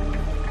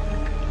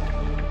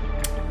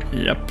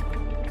 Yep.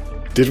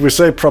 Did we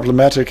say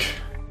problematic?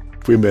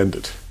 We meant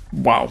it.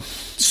 Wow.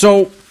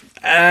 So,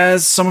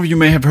 as some of you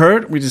may have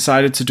heard, we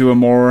decided to do a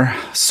more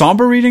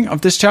somber reading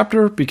of this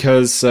chapter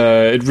because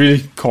it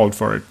really called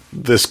for it.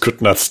 This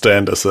could not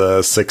stand as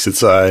a sexy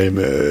time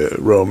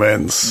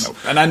romance. No.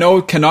 And I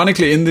know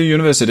canonically in the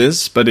universe it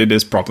is, but it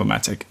is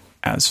problematic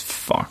as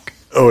fuck.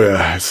 Oh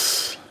yeah,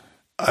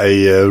 I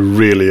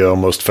really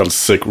almost felt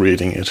sick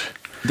reading it.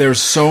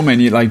 There's so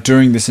many, like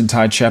during this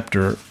entire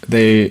chapter,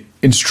 they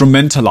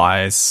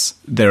instrumentalize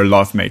their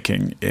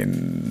lovemaking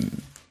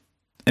in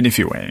an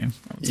iffy way.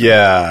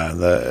 Yeah,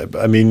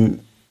 I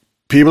mean,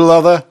 people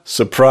out there,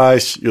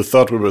 surprise, you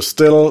thought we were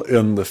still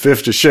in the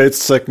 50 Shades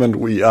segment.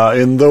 We are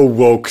in the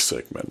woke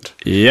segment.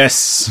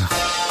 Yes.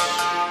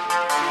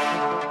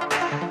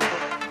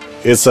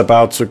 It's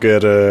about to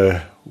get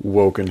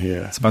woke in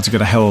here. It's about to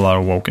get a hell of a lot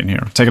of woke in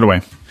here. Take it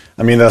away.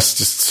 I mean, there's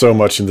just so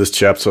much in this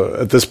chapter.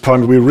 At this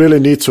point, we really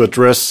need to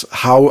address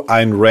how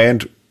Ayn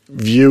Rand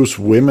views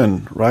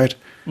women, right?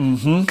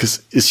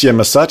 Because is she a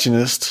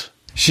misogynist?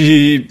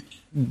 She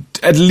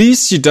at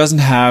least she doesn't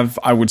have,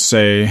 I would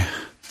say,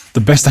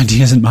 the best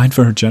ideas in mind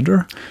for her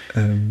gender.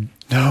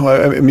 No,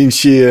 I mean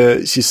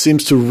she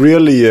seems to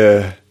really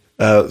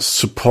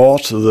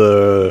support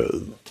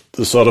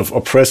the sort of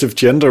oppressive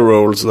gender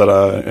roles that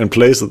are in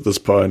place at this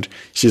point.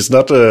 She's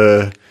not,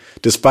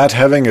 despite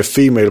having a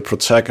female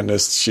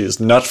protagonist, she is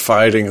not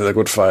fighting the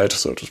good fight,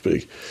 so to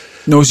speak.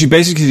 No, she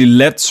basically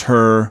lets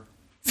her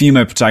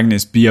female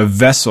protagonist be a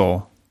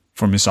vessel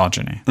for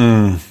misogyny,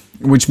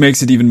 which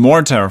makes it even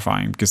more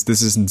terrifying because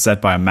this isn't said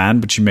by a man,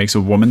 but she makes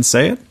a woman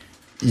say it.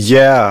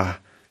 Yeah,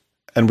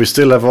 and we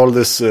still have all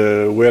this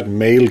weird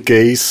male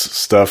gaze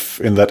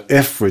stuff in that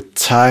every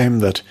time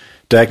that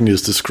Dagny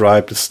is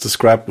described, it's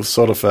described with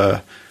sort of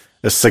a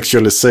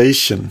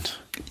sexualization.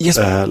 Yes,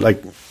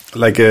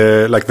 like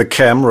the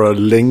camera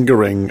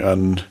lingering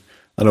on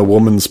a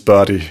woman's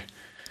body.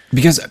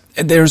 Because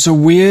there's a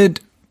weird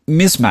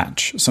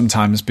mismatch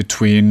sometimes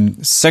between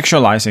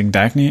sexualizing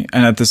Dagny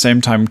and at the same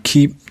time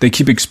they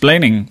keep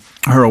explaining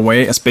her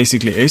away as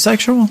basically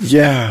asexual.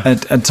 Yeah.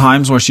 At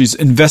times where she's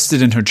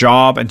invested in her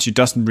job and she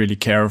doesn't really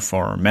care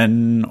for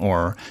men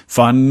or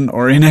fun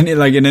or in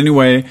any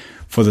way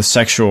for the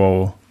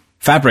sexual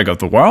fabric of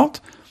the world.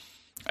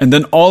 And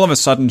then all of a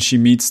sudden she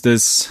meets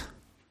this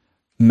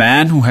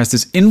man who has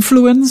this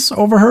influence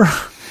over her.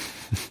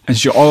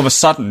 And all of a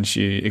sudden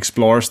she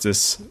explores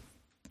this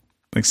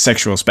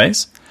sexual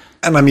space.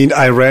 And I mean,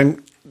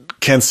 Iran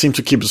can't seem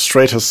to keep it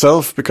straight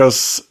herself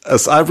because,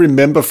 as I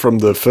remember from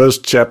the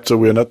first chapter,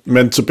 we're not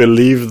meant to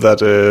believe that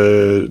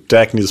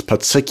Dagny is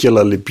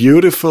particularly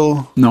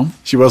beautiful. No.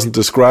 She wasn't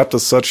described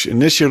as such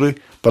initially,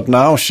 but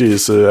now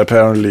she's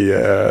apparently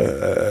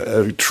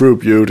a true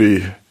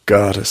beauty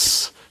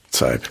goddess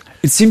type.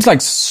 It seems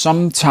like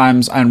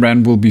sometimes Ayn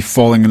Rand will be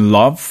falling in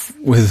love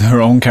with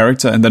her own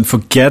character and then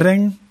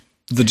forgetting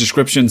the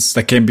descriptions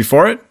that came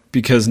before it,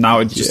 because now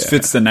it just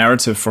fits the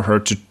narrative for her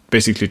to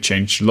basically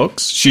change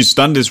looks. She's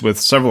done this with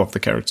several of the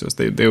characters.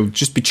 They'll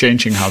just be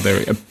changing how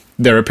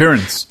their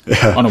appearance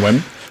on a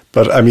whim.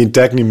 But I mean,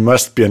 Dagny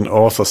must be an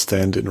author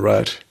stand-in,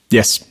 right?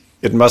 Yes.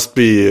 It must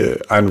be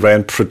Ayn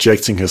Rand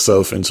projecting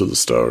herself into the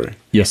story.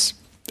 Yes.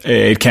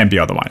 It can't be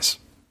otherwise.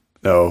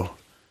 No.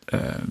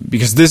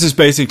 Because this is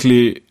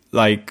basically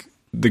like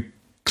the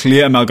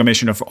clear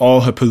amalgamation of all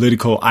her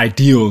political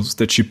ideals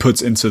that she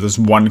puts into this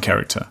one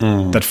character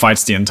that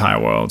fights the entire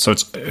world. So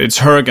it's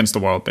her against the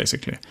world,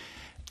 basically.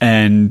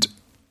 And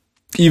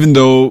even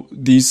though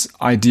these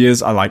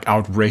ideas are like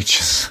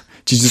outrageous,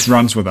 she just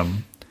runs with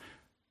them.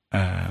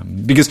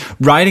 Because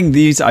writing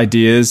these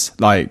ideas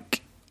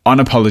like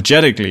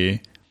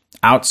unapologetically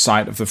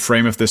outside of the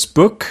frame of this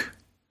book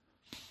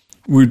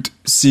would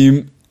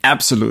seem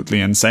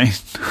absolutely insane.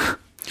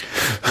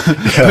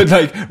 But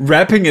like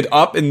wrapping it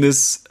up in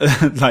this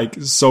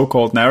like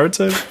so-called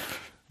narrative,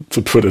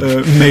 to put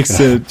it makes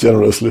it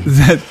generously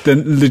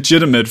then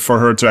legitimate for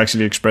her to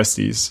actually express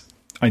these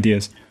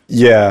ideas.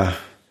 Yeah,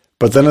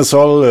 but then it's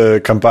all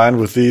combined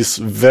with these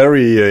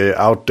very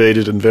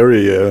outdated and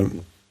very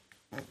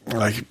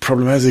like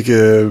problematic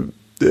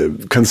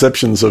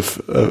conceptions of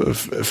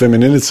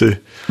femininity.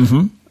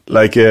 Mm-hmm.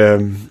 Like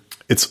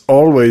it's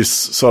always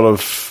sort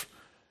of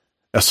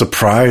a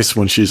surprise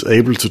when she's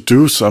able to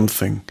do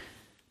something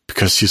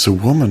because she's a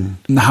woman.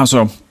 How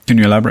so? Can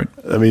you elaborate?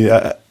 I mean,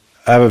 I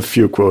have a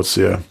few quotes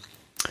here.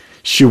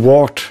 She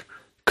walked,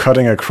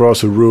 cutting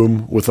across a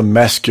room with a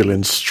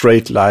masculine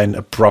straight-line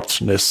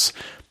abruptness,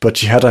 but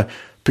she had a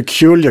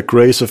peculiar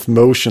grace of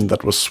motion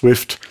that was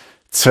swift,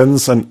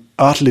 tense, and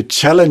oddly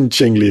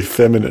challengingly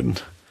feminine.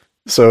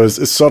 So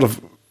it's sort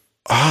of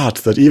odd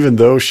that even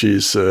though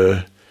she's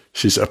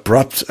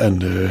abrupt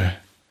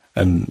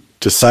and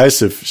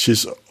decisive,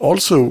 she's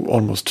also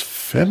almost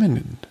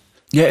feminine.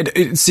 Yeah,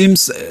 it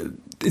seems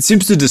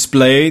to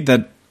display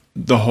that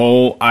the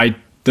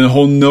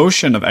whole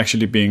notion of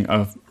actually being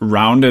a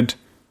rounded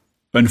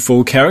and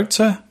full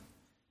character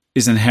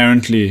is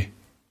inherently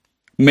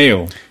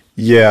male.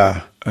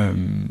 Yeah.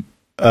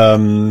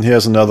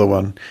 Here's another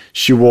one.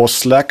 She wore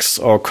slacks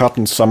or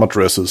cotton summer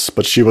dresses,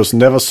 but she was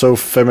never so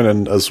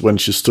feminine as when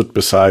she stood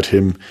beside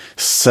him,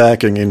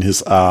 sagging in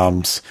his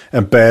arms,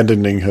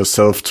 abandoning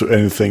herself to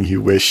anything he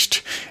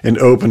wished, in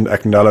open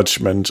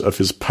acknowledgement of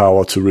his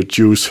power to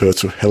reduce her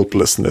to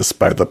helplessness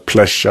by the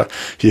pleasure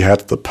he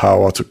had the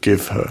power to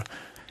give her.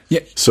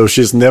 Yeah. So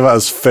she's never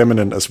as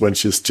feminine as when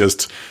she's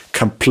just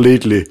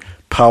completely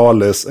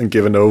powerless and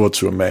given over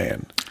to a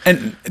man.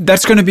 And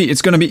it's going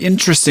to be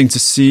interesting to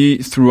see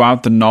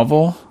throughout the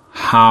novel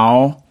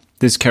how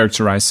this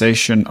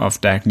characterization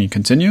of Dagny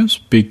continues,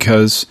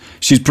 because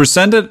she's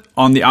presented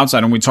on the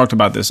outside, and we talked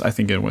about this, I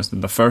think it was in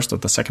the first or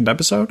the second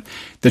episode,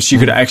 that she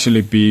could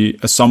actually be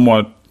a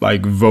somewhat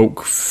like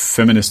Vogue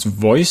feminist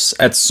voice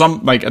at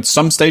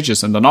some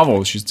stages in the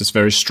novel. She's this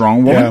very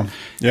strong woman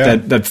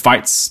that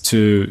fights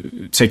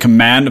to take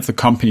command of the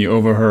company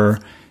over her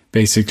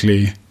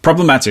basically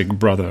problematic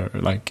brother,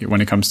 like when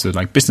it comes to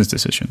like business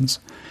decisions.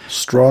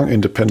 Strong,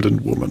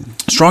 independent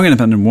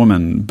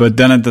woman. But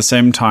then at the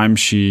same time,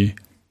 she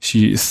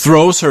she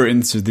throws her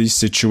into these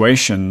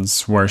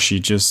situations where she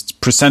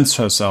just presents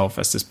herself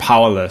as this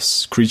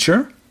powerless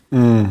creature.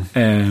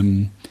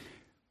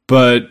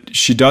 But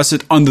she does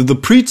it under the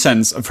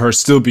pretense of her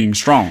still being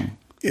strong.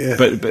 Yeah.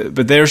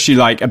 But there she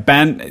like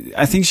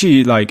I think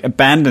she like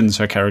abandons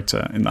her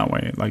character in that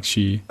way. Like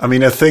she. I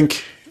mean, I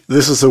think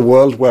this is a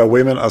world where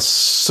women are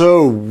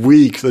so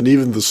weak that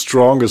even the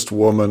strongest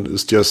woman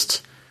is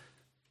just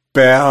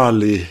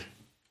barely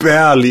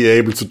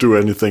able to do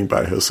anything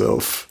by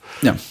herself.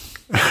 Yeah.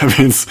 I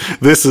mean,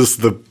 this is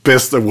the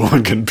best a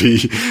woman can be.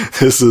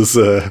 This is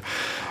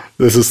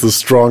the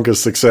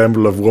strongest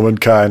example of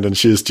womankind, and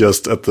she's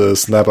just at the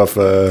snap of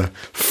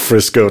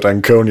Frisco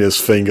Danconia's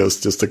fingers,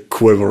 just a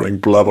quivering,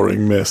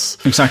 blubbering mess.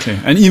 Exactly.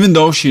 And even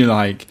though she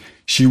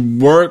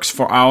works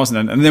for hours,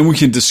 and then we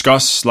can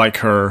discuss like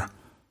her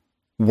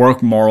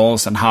work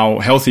morals and how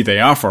healthy they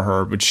are for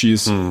her, but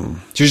she's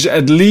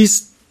at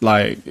least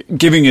like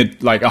giving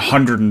it like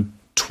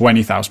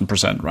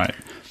 120,000%, right?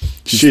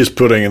 She's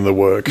putting in the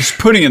work. She's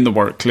putting in the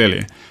work,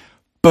 clearly.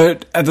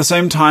 But at the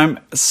same time,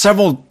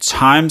 several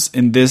times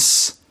in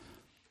this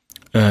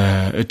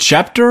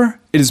chapter,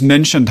 it is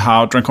mentioned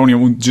how Dranconia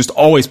will just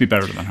always be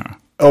better than her.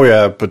 Oh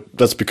yeah, but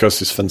that's because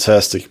he's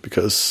fantastic,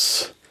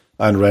 because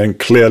Ayn Rand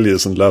clearly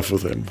is in love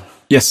with him.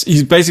 Yes,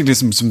 he's basically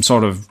some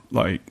sort of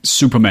like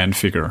Superman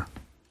figure.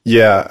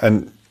 Yeah,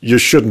 and you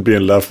shouldn't be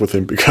in love with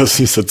him because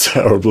he's a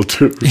terrible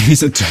dude.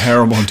 He's a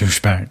terrible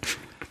douchebag.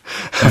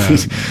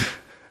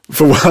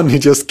 For one, he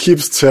just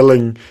keeps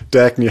telling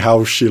Dagny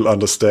how she'll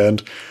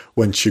understand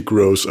when she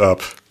grows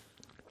up.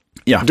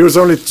 Yeah. Dude's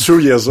only 2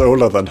 years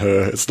older than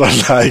her. It's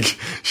not like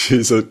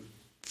she's a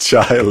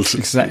child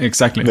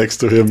exactly next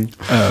to him.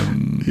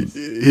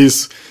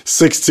 He's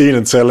 16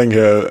 and telling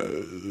her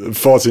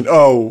 14,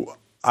 oh,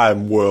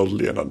 I'm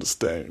worldly and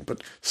understanding,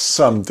 but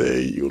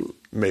someday you'll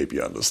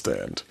maybe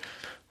understand.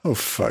 Oh,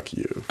 fuck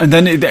you. And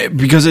then,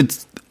 because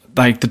it's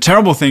like the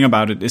terrible thing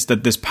about it is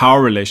that this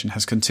power relation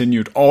has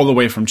continued all the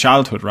way from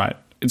childhood, right?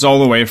 It's all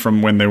the way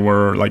from when they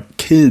were like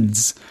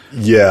kids.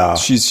 Yeah.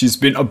 She's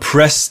been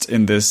oppressed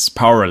in this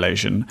power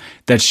relation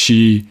that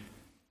she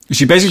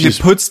basically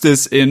puts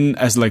this in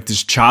as like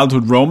this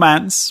childhood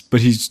romance, but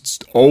he's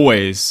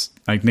always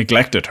like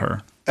neglected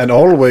her. And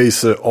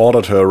always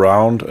ordered her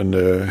around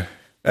and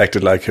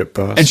acted like her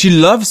boss. And she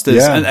loves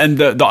this. Yeah. And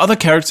the other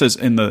characters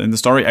in the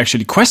story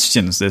actually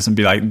questions this and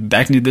be like,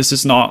 Dagny, this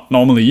is not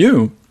normally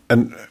you.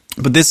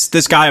 But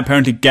this guy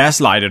apparently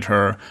gaslighted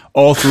her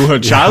all through her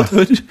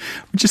childhood,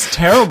 which is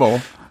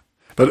terrible.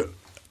 But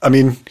I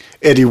mean,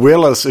 Eddie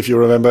Willers, if you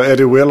remember,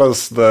 Eddie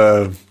Willers,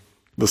 the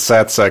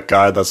sad sack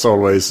guy that's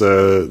always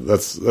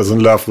that's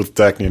in love with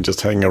Dagny and just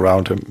hanging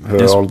around her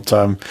all the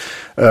time.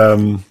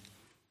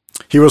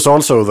 He was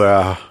also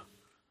there,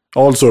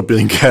 also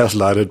being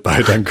gaslighted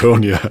by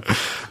Danconia.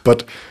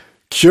 But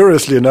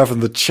curiously enough, in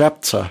the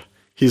chapter,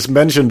 he's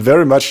mentioned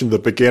very much in the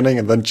beginning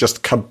and then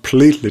just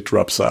completely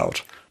drops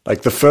out.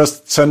 Like the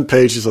first 10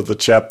 pages of the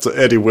chapter,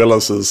 Eddie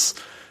Willers is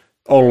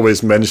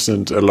always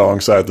mentioned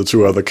alongside the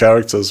two other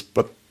characters,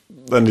 but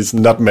then he's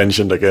not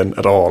mentioned again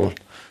at all.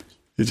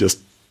 He just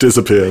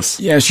disappears.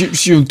 Yeah,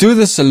 she'll do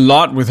this a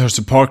lot with her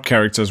support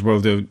characters, where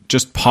they'll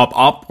just pop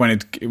up when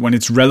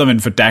it's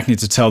relevant for Dagny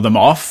to tell them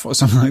off or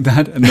something like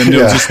that, and then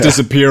they'll just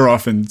disappear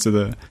off into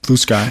the blue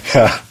sky.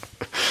 Yeah,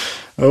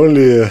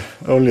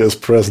 only as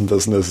present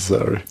as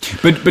necessary.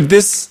 But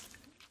this,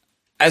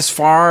 as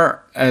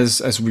far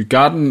as we've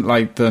gotten,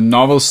 like the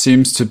novel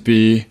seems to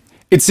be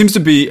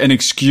an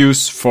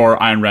excuse for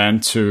Ayn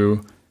Rand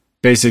to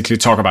basically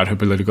talk about her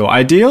political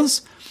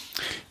ideals.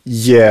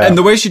 Yeah. And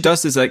the way she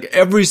does this, like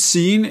every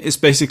scene is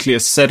basically a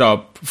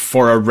setup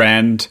for a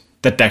rant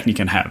that Dagny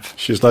can have.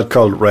 She's not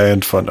called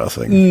Rand for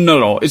nothing. Not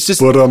at all. It's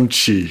just...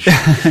 She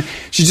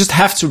just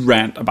have to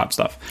rant about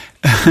stuff.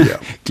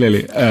 Yeah.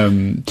 Clearly.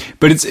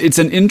 But it's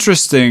an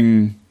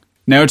interesting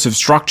narrative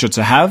structure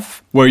to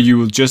have, where you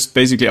will just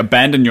basically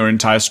abandon your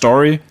entire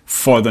story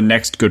for the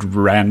next good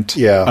rant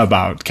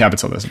about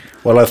capitalism.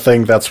 Well, I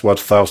think that's what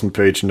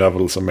 1,000-page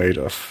novels are made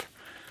of.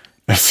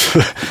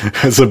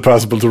 It's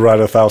impossible to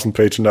write a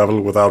 1,000-page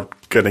novel without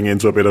getting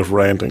into a bit of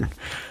ranting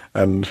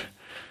and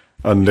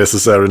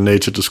unnecessary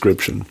nature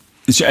description.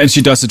 And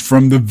she does it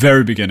from the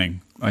very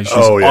beginning. Like she's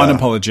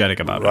unapologetic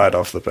about it. Right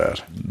off the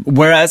bat.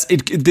 Whereas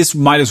this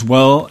might as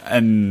well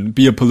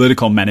be a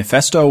political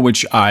manifesto,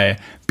 which I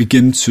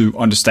begin to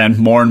understand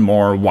more and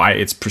more why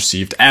it's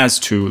perceived as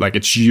to, like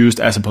it's used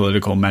as a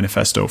political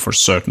manifesto for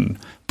certain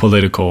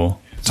political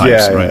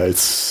types. Yeah, right?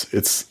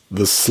 It's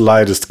the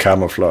slightest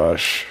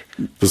camouflage,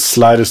 the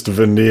slightest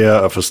veneer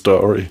of a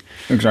story.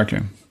 Exactly.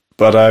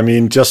 But I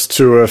mean, just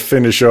to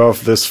finish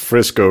off this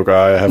Frisco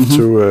guy, I have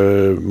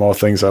two more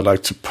things I'd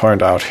like to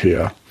point out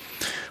here.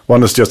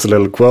 One is just a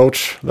little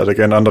quote that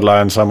again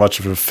underlines how much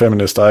of a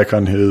feminist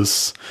icon he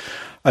is.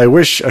 I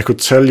wish I could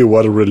tell you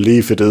what a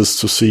relief it is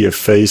to see a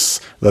face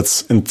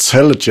that's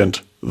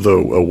intelligent,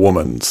 though a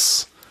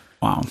woman's.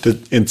 Wow.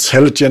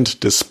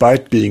 Intelligent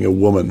despite being a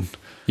woman.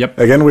 Yep.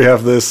 Again, we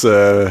have this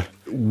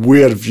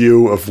weird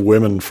view of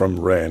women from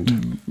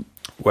Rand,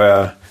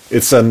 where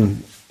it's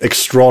an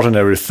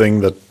extraordinary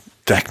thing that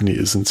Dagny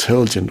is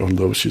intelligent,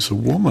 although she's a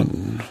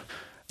woman.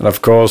 And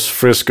of course,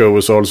 Frisco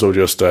is also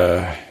just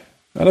an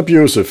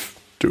abusive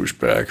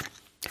douchebag,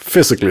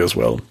 physically as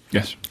well.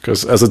 Yes.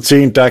 Because as a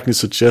teen, Dagny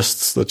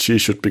suggests that she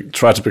should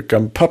try to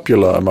become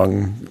popular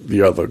among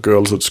the other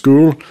girls at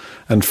school,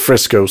 and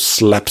Frisco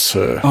slaps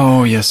her.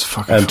 Oh, yes,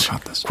 fuck, I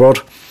forgot this.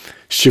 Quote,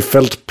 she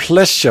felt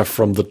pleasure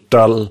from the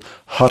dull,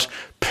 hot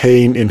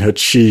pain in her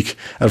cheek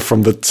and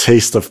from the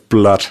taste of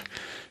blood.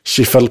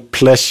 She felt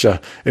pleasure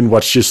in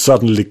what she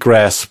suddenly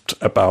grasped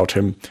about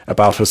him,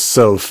 about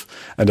herself,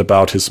 and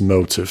about his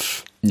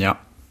motive. Yeah.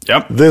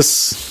 Yep.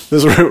 This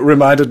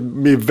reminded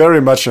me very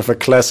much of a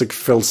classic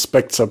Phil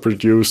Spector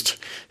produced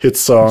hit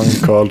song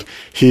called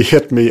He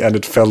Hit Me and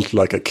It Felt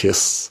Like a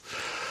Kiss.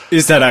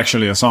 Is that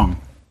actually a song?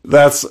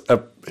 That's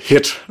a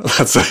hit.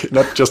 That's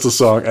not just a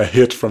song, a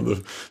hit from the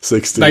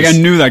 60s. Like, I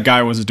knew that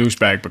guy was a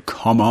douchebag, but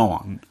come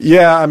on.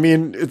 Yeah, I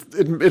mean,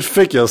 it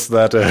figures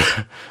that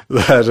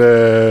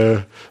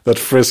that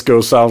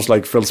Frisco sounds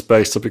like Phil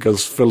Spector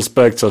because Phil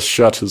Spector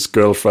shot his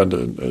girlfriend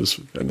and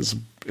is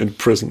in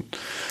prison.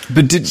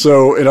 But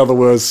so, in other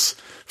words,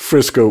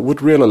 Frisco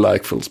would really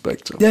like Phil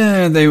Spector.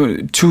 Yeah, they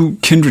were two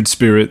kindred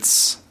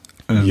spirits.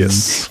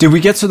 Yes. Did we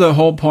get to the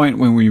whole point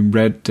when we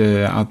read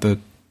out the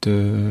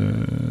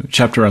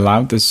chapter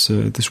aloud this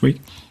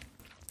week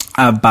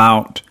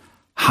about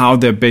how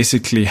they're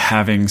basically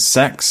having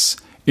sex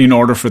in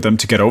order for them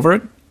to get over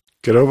it?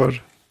 Get over it.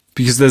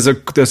 Because there's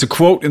a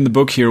quote in the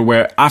book here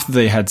where after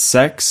they had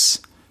sex,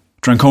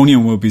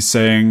 Dranconian will be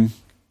saying,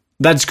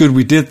 "That's good,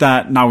 we did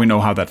that. Now we know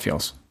how that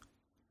feels.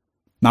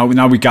 Now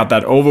we got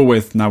that over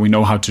with. Now we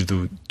know how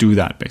to do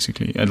that."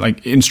 Basically,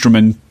 like the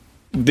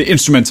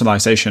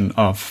instrumentalization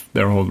of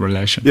their whole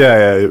relation.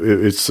 Yeah,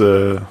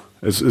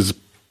 it's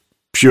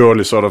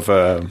purely sort of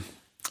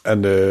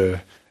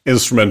an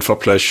instrument for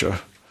pleasure.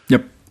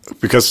 Yep.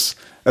 Because,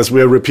 as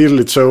we are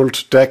repeatedly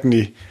told,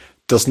 Dagny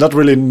does not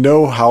really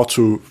know how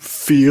to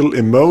feel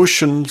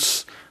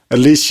emotions. At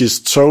least she's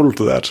told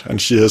that, and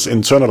she has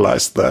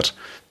internalized that.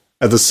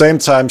 At the same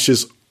time,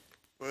 this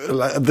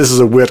is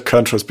a weird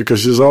contrast, because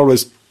she's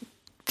always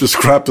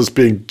described as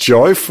being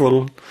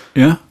joyful.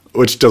 Yeah.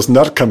 Which does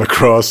not come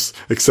across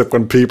except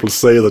when people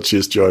say that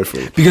she's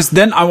joyful. Because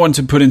then I want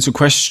to put into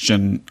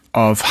question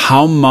of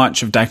how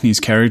much of Dagny's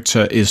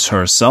character is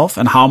herself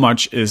and how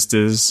much is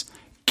this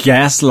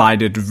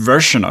gaslighted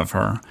version of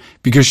her.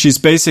 Because she's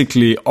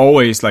basically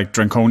always like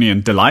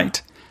Dranconian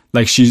delight.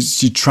 Like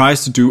she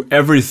tries to do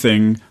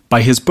everything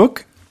by his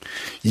book.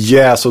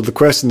 Yeah, so the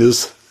question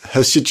is,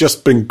 has she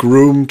just been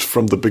groomed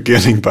from the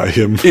beginning by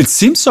him? It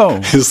seems so.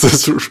 Is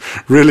this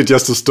really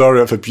just a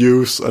story of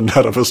abuse and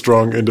not of a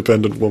strong,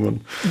 independent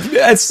woman?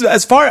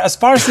 As far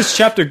as this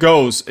chapter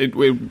goes, it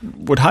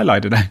would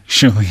highlight it,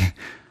 actually.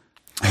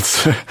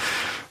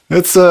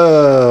 It's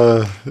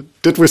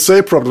did we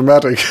say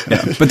problematic?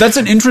 Yeah, but that's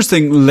an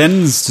interesting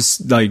lens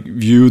to like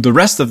view the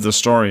rest of the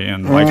story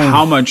and like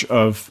how much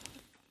of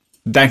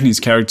Dagny's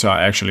character are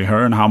actually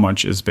her and how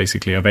much is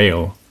basically a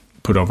veil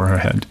put over her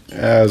head.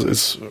 Yeah,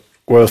 it's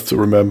worth to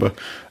remember.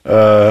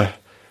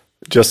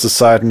 Just a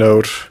side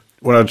note: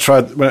 when I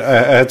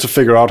had to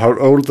figure out how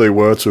old they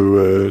were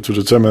to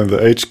determine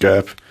the age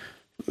gap,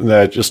 and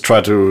I just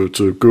tried to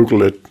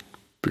Google it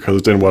because I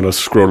didn't want to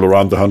scroll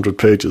around the 100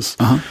 pages.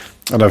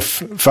 And I've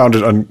found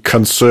it on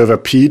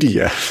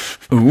Conservapedia.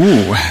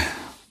 Ooh.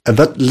 And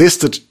that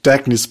listed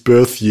Dagny's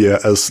birth year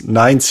as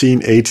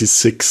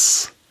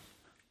 1986.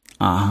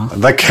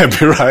 And that can't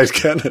be right,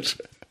 can it?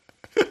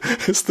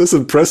 Is this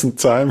in present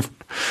time?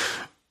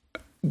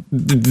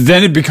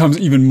 Then it becomes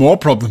even more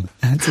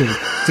problematic,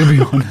 to be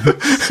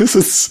honest.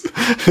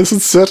 Is it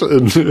set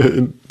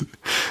in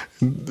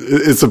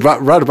it's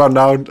about right about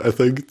now, I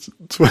think,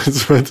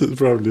 2020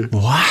 probably.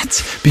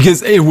 What?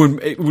 Because it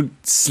would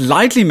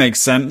slightly make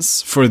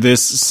sense for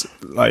this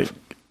like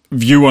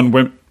view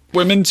on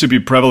women to be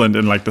prevalent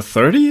in like the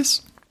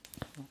 30s.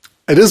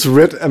 It is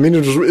written. I mean,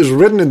 it's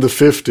written in the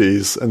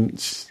 50s, and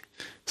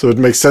so it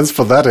makes sense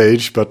for that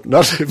age, but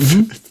not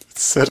if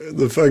it's set in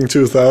the fucking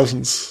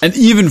 2000s. And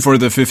even for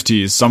the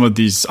 50s, some of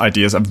these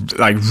ideas are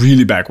like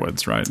really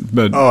backwards, right?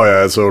 But oh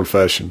yeah, it's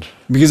old-fashioned.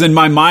 Because in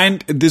my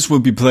mind, this will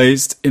be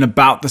placed in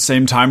about the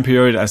same time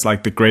period as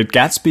like the Great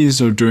Gatsby,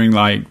 so during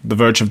like the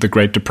verge of the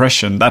Great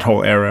Depression, that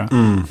whole era.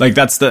 Like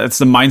that's the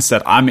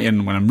mindset I'm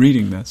in when I'm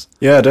reading this.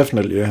 Yeah,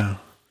 definitely, yeah.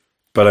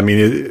 But I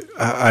mean,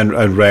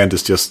 Ayn Rand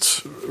is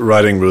just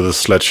writing with a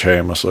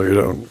sledgehammer, so you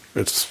don't.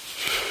 Its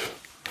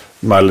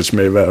mileage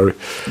may vary.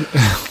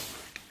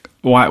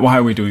 Why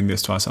are we doing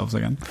this to ourselves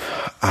again?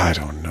 I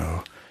don't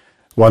know.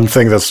 One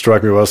thing that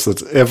struck me was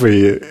that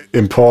every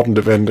important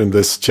event in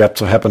this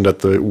chapter happened at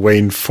the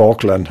Wayne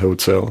Falkland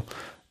Hotel,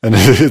 and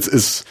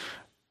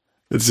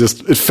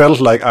it felt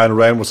like Ayn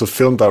Rand was a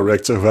film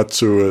director who had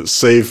to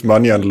save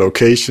money on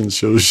locations,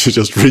 so she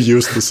just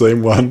reused the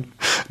same one,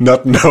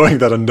 not knowing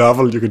that a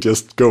novel you could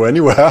just go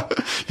anywhere.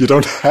 You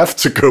don't have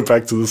to go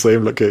back to the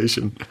same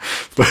location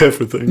for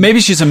everything.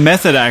 Maybe she's a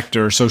method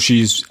actor, so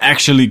she's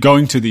actually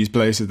going to these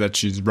places that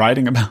she's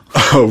writing about.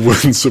 Oh,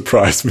 wouldn't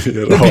surprise me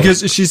at all.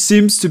 Because she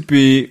seems to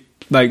be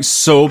like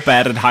so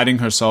bad at hiding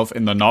herself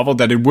in the novel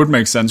that it would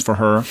make sense for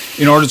her,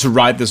 in order to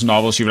write this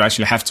novel, she would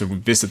actually have to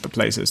visit the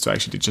places to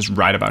actually just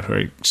write about her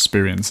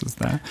experiences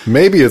there.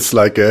 Maybe it's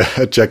like a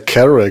Jack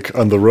Kerouac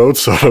on the road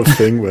sort of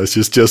thing, where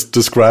she's just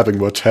describing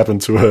what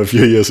happened to her a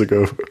few years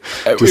ago,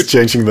 just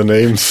changing the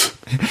names.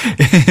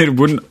 It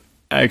wouldn't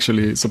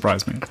actually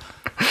surprise me.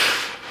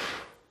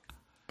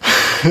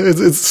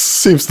 It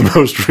seems the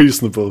most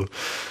reasonable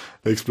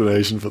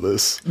explanation for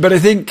this. But I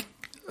think,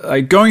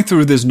 like, going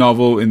through this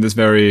novel in this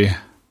very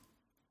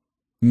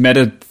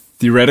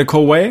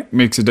meta-theoretical way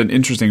makes it an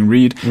interesting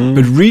read.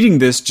 But reading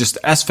this just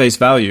as face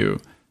value,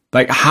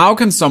 like, how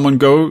can someone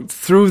go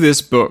through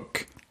this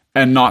book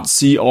and not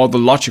see all the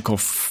logical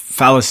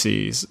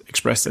fallacies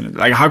expressed in it?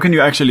 Like, how can you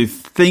actually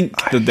think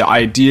that the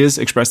ideas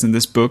expressed in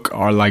this book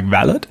are, like,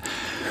 valid?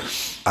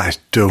 I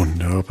don't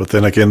know, but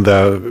then again,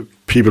 there are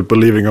people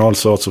believing all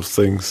sorts of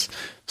things.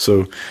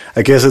 So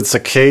I guess it's a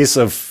case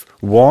of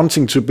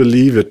wanting to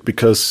believe it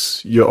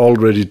because you're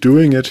already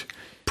doing it.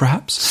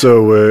 Perhaps.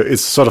 So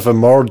it's sort of a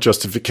moral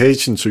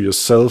justification to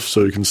yourself,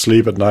 so you can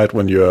sleep at night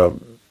when you're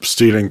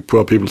stealing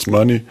poor people's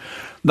money.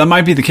 That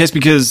might be the case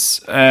because,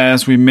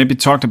 as we maybe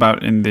talked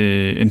about in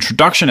the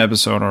introduction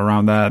episode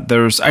around that,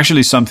 there's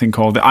actually something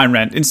called the Ayn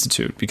Rand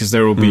Institute, because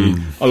there will be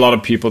a lot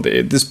of people.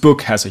 This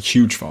book has a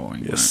huge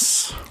following.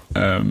 Yes.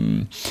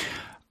 Right?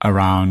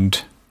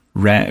 Around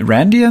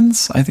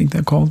Randians, I think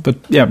they're called. But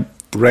yeah.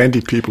 Randy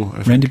people.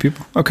 Randy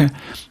people. Okay.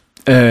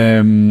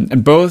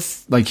 And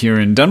both, like, here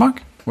in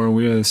Denmark, where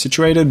we're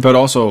situated, but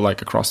also,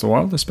 like, across the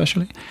world,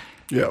 especially.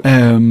 Yeah.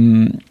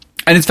 And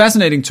it's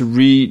fascinating to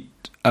read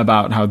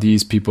about how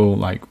these people,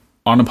 like,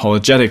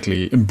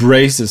 unapologetically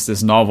embraces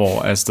this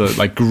novel as the,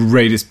 like,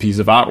 greatest piece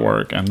of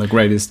artwork and the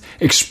greatest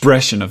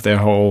expression of their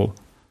whole,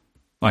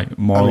 like,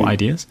 moral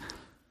ideas.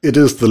 It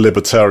is the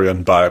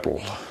libertarian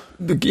Bible.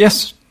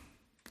 Yes.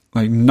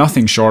 Like,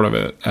 nothing short of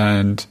it.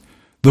 And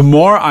the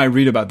more I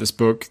read about this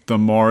book, the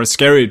more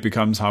scary it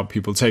becomes how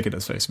people take it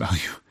as face value.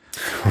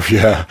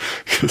 Yeah,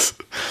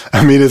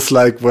 I mean, it's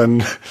like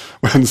when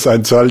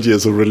Scientology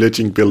is a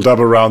religion built up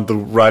around the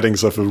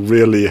writings of a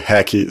really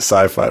hacky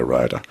sci-fi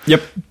writer.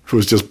 Yep.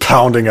 Who's just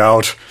pounding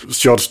out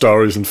short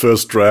stories and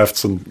first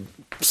drafts and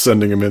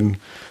sending them in.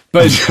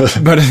 But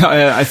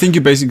I think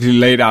you basically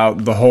laid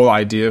out the whole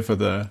idea for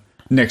the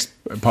next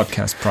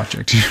podcast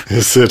project.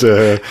 Is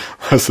it,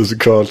 what's it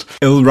called?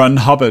 L. Ron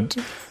Hubbard.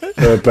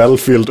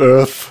 Battlefield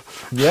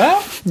Earth.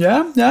 Yeah.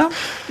 I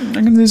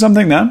can see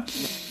something there.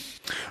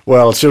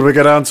 Well, should we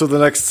get on to the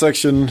next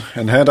section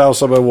and hand out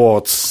some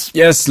awards?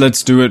 Yes,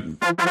 let's do it.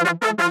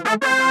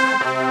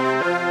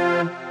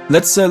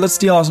 Let's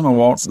deal out some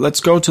awards. Let's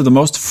go to the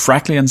most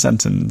Fracklian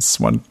sentence.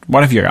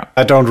 What have you got?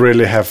 I don't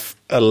really have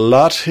a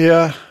lot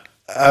here.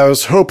 I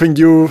was hoping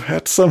you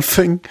had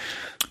something.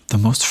 The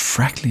most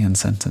Fracklian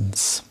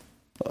sentence.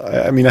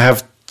 I mean, I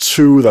have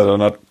two that are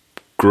not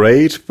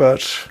great,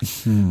 but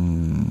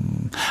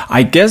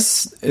I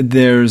guess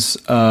there's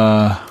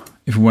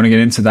if we want to get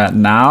into that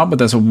now, but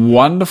there's a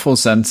wonderful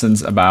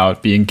sentence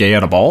about being gay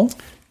at a ball.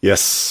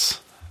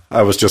 Yes.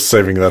 I was just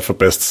saving that for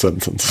best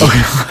sentence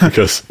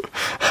because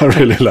I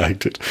really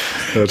liked it.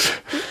 But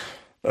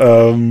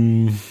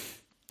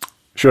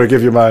should I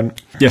give you mine?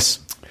 Yes.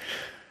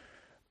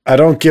 I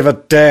don't give a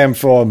damn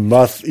for a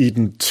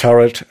moth-eaten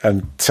turret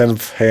and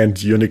 10th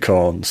hand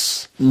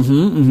unicorns.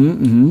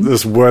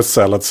 This word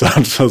salad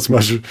sounds as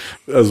much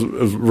as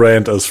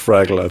Rand as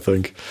Fraggle, I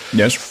think.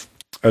 Yes.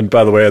 And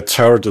by the way, a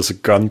turret is a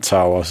gun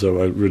tower,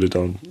 so I really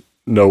don't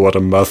know what a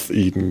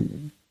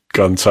moth-eaten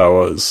gun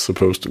tower is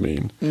supposed to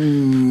mean.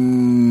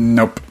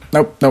 Nope.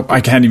 I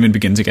can't even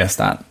begin to guess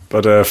that.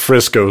 But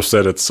Frisco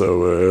said it,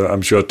 so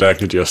I'm sure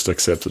Dagny just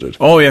accepted it.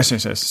 Oh, yes.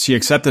 She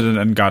accepted it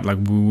and got, like,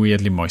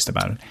 weirdly moist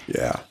about it.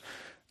 Yeah.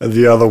 And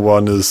the other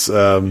one is,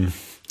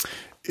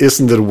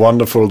 isn't it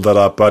wonderful that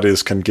our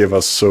bodies can give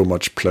us so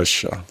much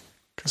pleasure?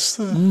 Because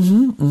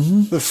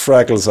the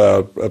Fraggles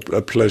are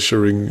a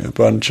pleasuring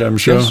bunch, I'm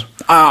sure. Yes.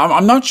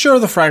 I'm not sure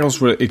the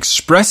Fraggles will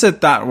express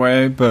it that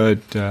way, but...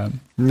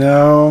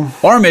 no.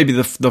 Or maybe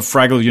the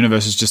Fraggle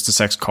universe is just a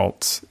sex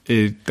cult.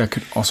 That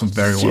could also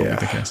very well be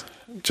the case.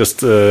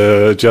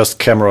 Just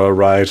camera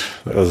right.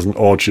 There's an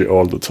orgy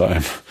all the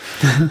time.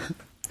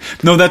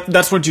 No,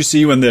 that's what you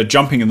see when they're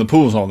jumping in the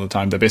pools all the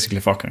time. They're basically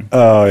fucking.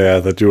 Oh, yeah,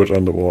 they do it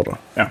underwater.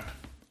 Yeah.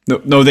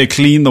 No, they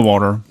clean the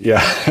water.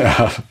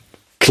 Yeah.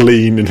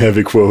 Clean in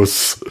heavy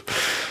quotes.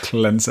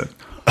 Cleanse it.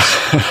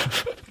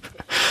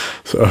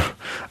 So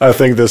I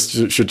think this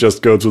should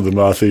just go to the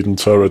moth-eaten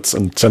turrets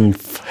and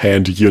 10th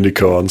hand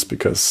unicorns,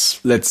 because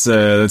let's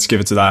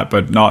give it to that,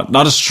 but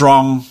not a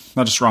strong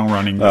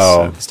running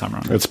this time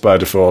around. It's by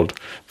default.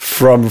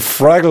 From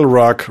Fraggle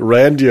Rock,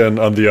 Randian,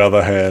 on the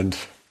other hand.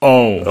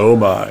 Oh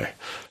my!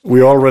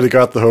 We already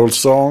got the whole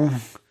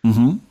song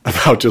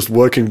about just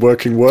working.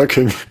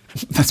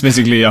 That's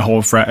basically a whole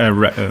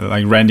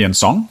like Randian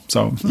song.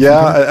 So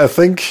yeah, I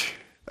think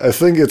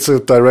it's a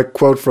direct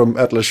quote from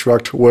Atlas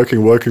Shrugged. Working.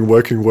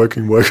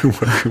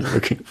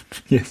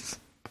 Yes,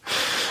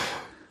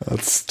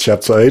 that's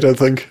chapter 8, I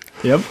think.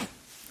 Yep.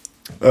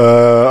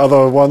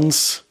 Other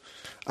ones.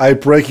 I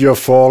break your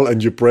fall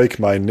and you break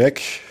my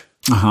neck.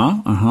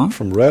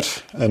 From Red.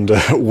 And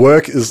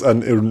work is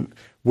an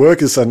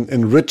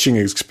enriching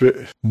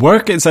experience.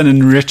 Work is an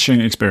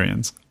enriching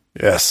experience.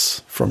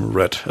 Yes, from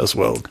Red as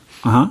well.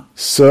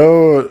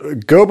 So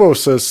Gobo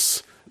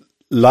says,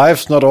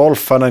 life's not all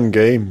fun and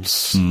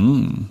games.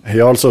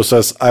 He also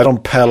says, I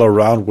don't pal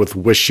around with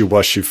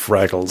wishy-washy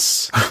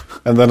Fraggles.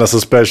 And then as a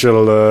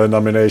special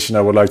nomination,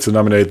 I would like to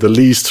nominate the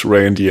least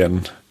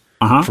Randian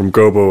from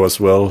Gobo as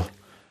well.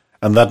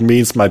 And that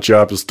means my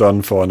job is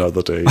done for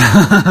another day.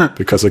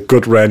 Because a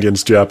good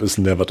Randian's job is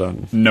never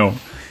done. No.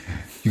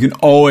 You can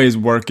always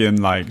work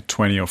in like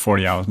 20 or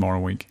 40 hours more a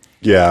week.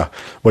 Yeah.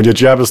 When your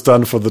job is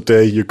done for the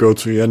day, you go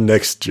to your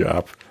next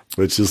job,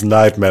 which is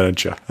night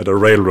manager at a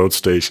railroad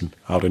station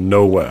out in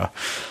nowhere.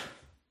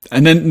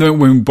 And then when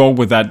we're bored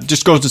with that,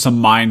 just go to some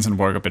mines and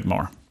work a bit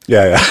more.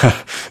 Yeah.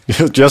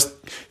 Just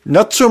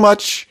not too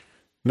much,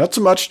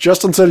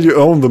 just until you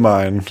own the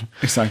mine.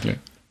 Exactly.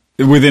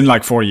 Within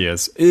like 4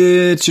 years.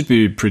 It should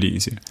be pretty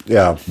easy.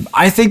 Yeah.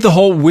 I think the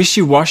whole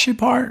wishy-washy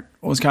part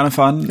was kind of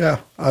fun. Yeah,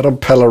 I don't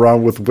pal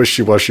around with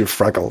wishy-washy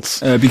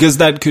Fraggles. Because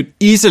that could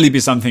easily be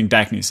something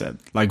Dagny said,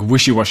 like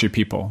wishy-washy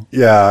people.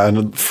 Yeah,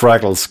 and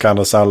Fraggles kind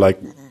of sound like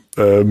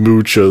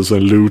moochers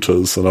and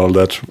looters and all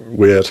that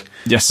weird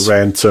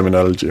Rand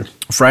terminology.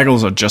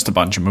 Fraggles are just a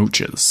bunch of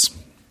moochers.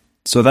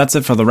 So that's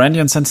it for the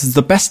Randian sentence.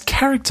 The best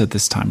character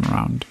this time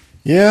around.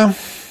 Yeah,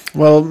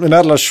 well, in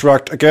Atlas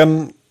Shrugged,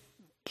 again,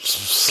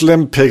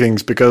 slim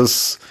pickings,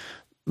 because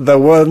there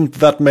weren't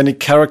that many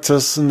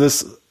characters in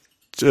this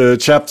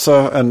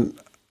chapter, and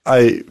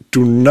I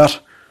do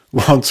not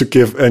want to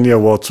give any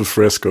award to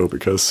Fresco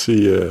because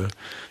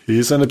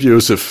he's an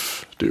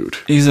abusive dude.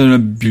 He's an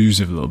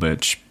abusive little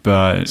bitch,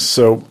 but...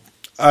 So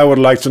I would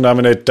like to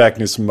nominate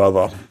Dagny's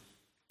mother.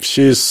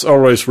 She's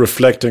always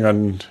reflecting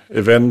on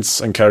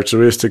events and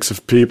characteristics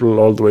of people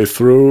all the way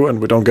through,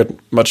 and we don't get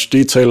much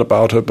detail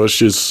about her, but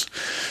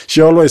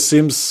she always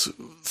seems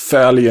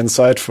fairly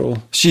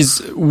insightful.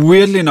 She's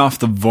weirdly enough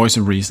the voice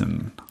of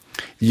reason.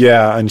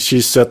 Yeah, and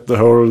she said the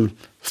whole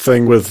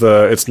thing with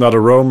it's not a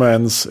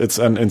romance, it's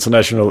an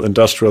international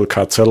industrial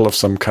cartel of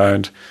some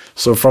kind.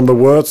 So from the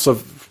words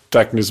of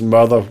Dagny's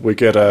mother, we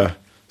get a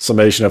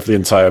summation of the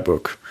entire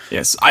book.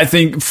 Yes, I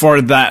think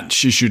for that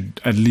she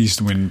should at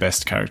least win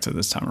best character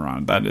this time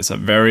around. That is a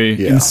very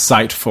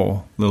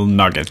insightful little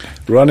nugget.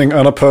 Running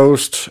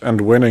unopposed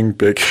and winning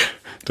big,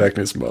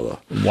 Dagny's mother.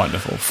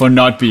 Wonderful. For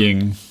not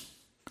being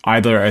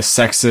either a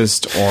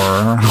sexist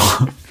or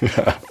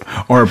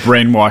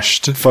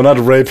brainwashed. For not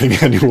raping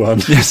anyone.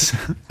 Yes.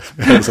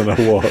 As an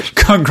award.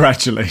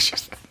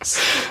 Congratulations.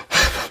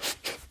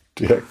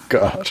 Dear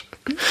God.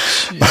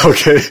 Jeez.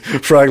 Okay,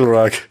 Fraggle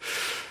Rock.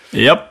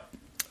 Yep.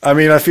 I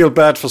mean, I feel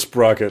bad for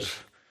Sprocket,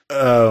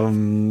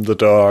 the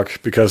dog,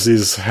 because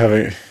he's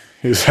having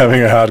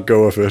a hard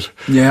go of it.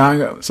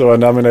 Yeah. So I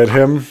nominate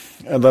him,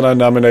 and then I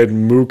nominate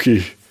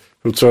Mookie,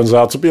 who turns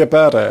out to be a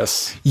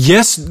badass.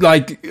 Yes,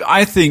 like,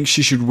 I think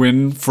she should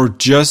win for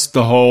just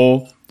the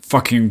whole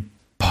fucking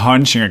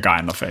punching a guy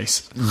in the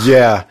face.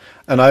 Yeah,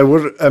 and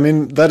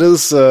that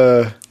is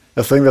a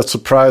thing that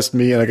surprised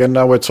me, and again,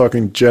 now we're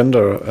talking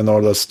gender and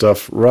all that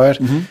stuff, right?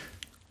 Mm-hmm.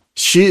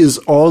 She is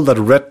all that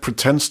Red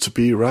pretends to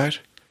be, right?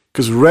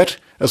 Because Red,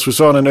 as we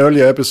saw in an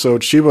earlier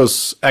episode, she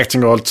was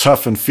acting all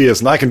tough and fierce,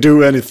 and I can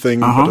do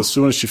anything, but as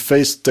soon as she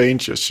faced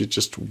danger, she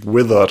just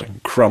withered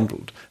and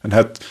crumbled and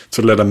had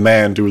to let a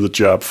man do the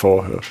job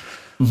for her.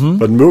 Mm-hmm.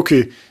 But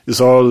Mookie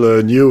is all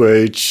new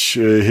age,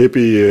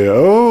 hippie,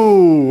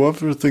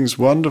 everything's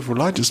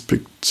wonderful, I just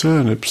pick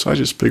turnips, I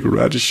just pick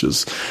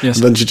radishes. Yes.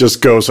 And then she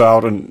just goes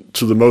out and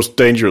to the most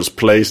dangerous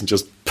place and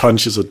just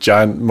punches a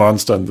giant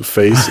monster in the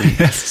face.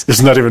 Yes.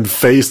 It's not even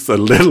phased a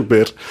little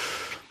bit.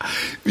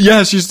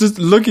 Yeah, she's just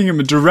looking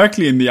him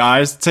directly in the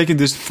eyes, taking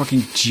this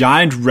fucking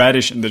giant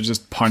radish, and they're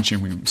just punching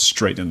him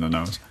straight in the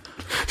nose.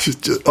 She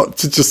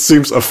just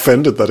seems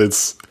offended that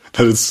it's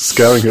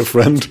scaring her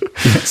friend.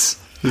 Yes.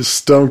 He's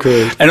stone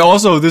cold. And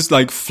also this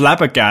like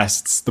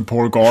flabbergasts the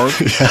poor Gorg.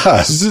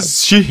 Yeah.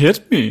 She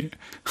hit me.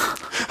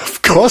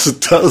 Of course it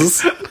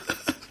does.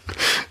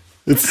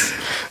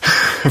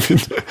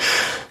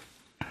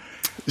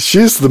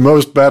 She's the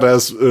most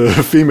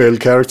badass female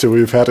character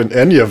we've had in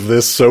any of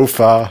this so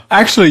far.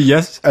 Actually,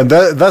 yes. And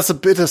that's a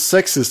bit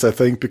sexist, I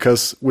think,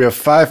 because we have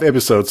 5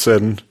 episodes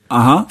in.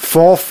 4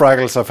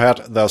 Fraggles have had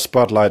their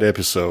spotlight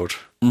episode.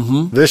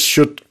 Mm-hmm. This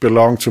should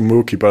belong to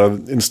Mookie,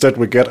 but instead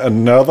we get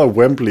another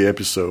Wembley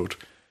episode.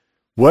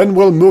 When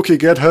will Mookie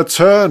get her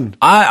turn?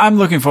 I'm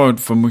looking forward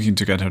for Mookie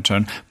to get her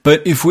turn.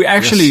 But if we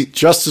actually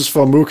justice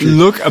for Mookie,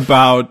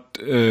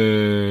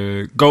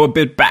 go a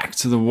bit back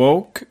to the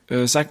woke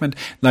segment,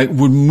 like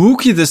would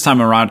Mookie this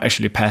time around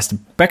actually pass the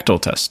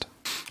Bechdel test?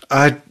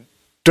 I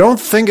don't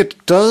think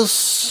it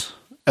does.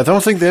 I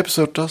don't think the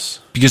episode does.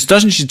 Because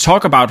doesn't she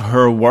talk about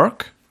her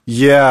work?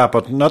 Yeah,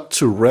 but not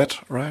to Red,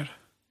 right?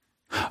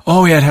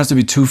 Oh, yeah, it has to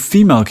be 2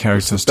 female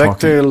characters talking.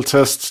 Bechdel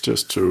test,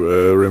 just to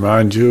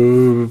remind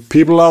you,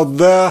 people out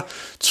there,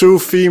 2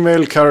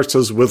 female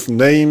characters with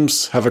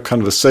names have a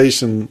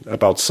conversation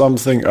about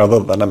something other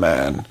than a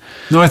man.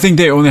 No, I think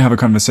they only have a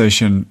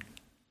conversation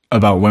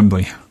about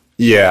Wembley.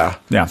 Yeah.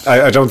 Yeah.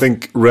 I don't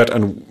think Red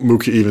and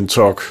Mookie even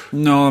talk.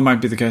 No, that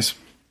might be the case.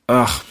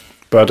 Ugh.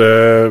 But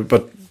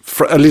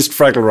at least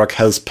Fraggle Rock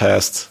has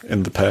passed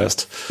in the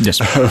past.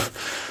 Yes.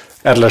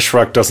 Atlas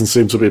Shrugged doesn't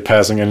seem to be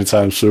passing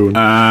anytime soon.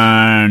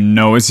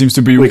 No, it seems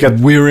to be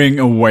veering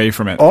away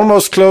from it.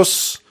 Almost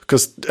close,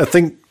 because I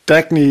think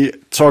Dagny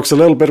talks a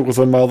little bit with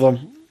her mother,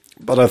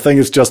 but I think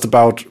it's just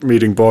about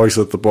meeting boys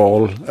at the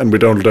ball, and we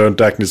don't learn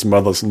Dagny's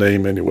mother's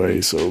name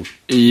anyway, so...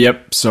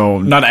 Yep, so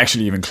not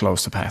actually even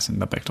close to passing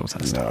the Bechdel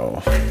test.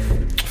 No.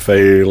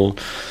 Fail.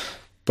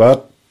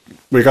 But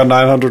we got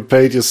 900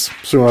 pages.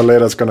 Sooner or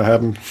later it's going to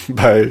happen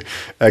by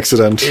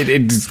accident.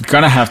 It's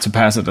going to have to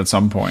pass it at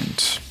some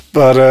point.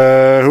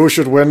 But who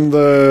should win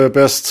the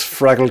best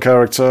Fraggle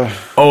character?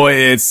 Oh,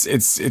 it's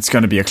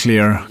going to be a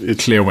clear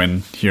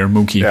win here,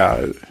 Mookie.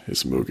 Yeah,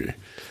 it's Mookie.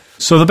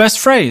 So the best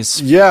phrase.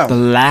 Yeah. The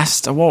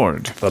last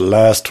award. The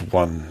last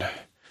one.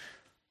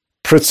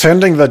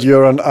 Pretending that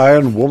you're an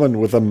iron woman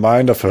with a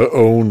mind of her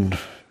own,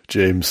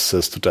 James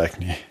says to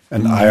Dagny.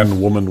 An iron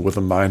woman with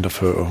a mind of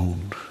her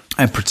own.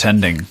 And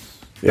pretending.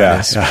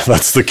 Yeah,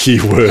 that's the key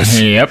word.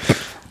 Yep.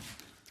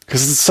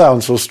 Because it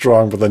sounds so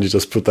strong, but then you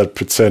just put that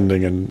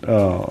pretending and,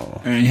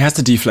 He has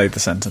to deflate the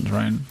sentence,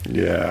 right?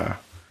 Yeah.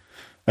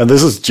 And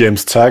this is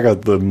James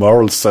Taggart, the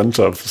moral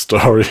center of the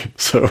story.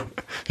 So,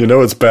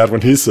 it's bad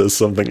when he says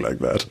something like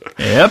that.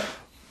 Yep.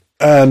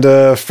 And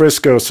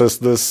Frisco says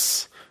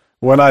this,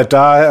 when I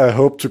die, I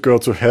hope to go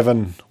to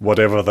heaven,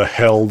 whatever the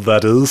hell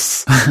that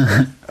is.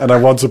 And I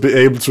want to be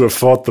able to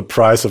afford the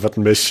price of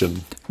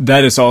admission.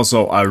 That is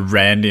also a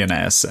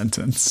Randian-ass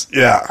sentence.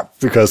 Yeah,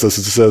 because as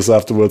it says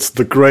afterwards,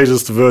 the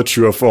greatest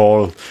virtue of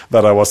all,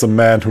 that I was a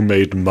man who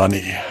made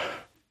money.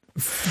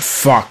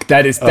 Fuck,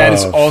 that is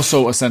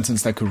also a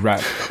sentence that could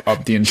wrap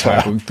up the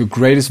entire book. The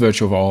greatest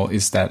virtue of all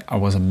is that I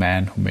was a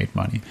man who made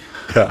money.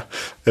 Yeah,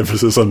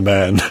 emphasis on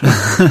man.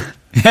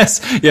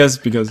 Yes,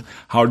 because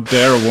how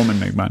dare a woman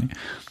make money?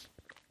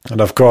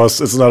 And of course,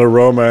 it's not a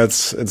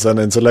romance, it's an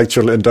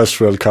intellectual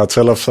industrial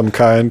cartel of some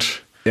kind.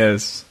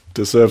 Yes.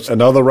 Deserves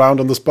another round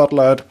in the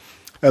spotlight.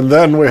 And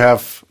then we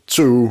have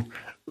 2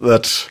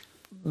 that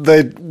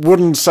they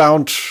wouldn't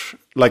sound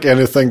like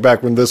anything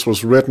back when this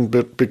was written,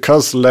 but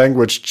because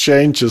language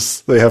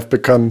changes, they have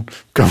become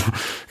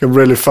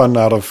really fun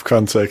out of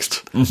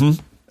context.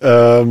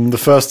 Mm-hmm. The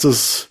first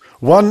is,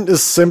 one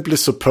is simply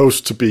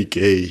supposed to be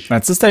gay.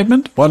 That's a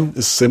statement. One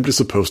is simply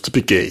supposed to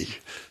be gay.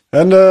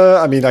 And,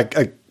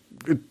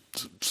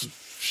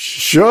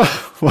 sure,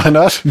 why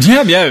not?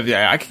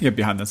 Yeah, I can get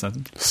behind that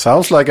sentence.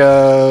 Sounds like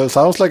a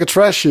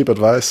trash heap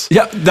advice.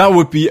 Yeah, that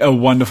would be a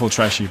wonderful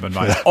trash heap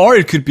advice. Yeah. Or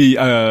it could be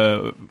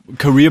a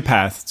career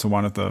path to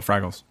one of the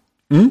Fraggles.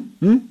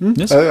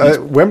 Yes.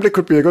 Wembley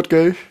could be a good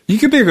gay. He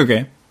could be a good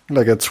gay.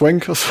 Like a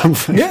twink or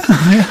something. Yeah.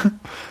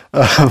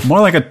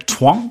 More like a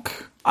twonk.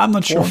 I'm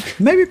not sure.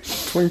 Maybe.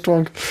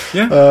 Twink.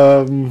 Yeah.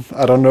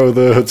 I don't know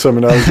the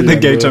terminology. The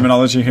gay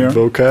terminology here.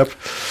 Vocab.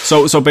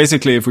 So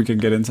basically, if we can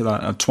get into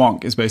that, a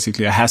twonk is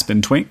basically a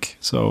has-been twink.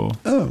 So.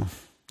 Oh.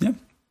 Yeah.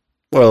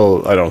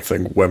 Well, I don't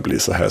think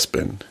Wembley's a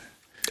has-been.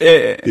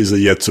 He's a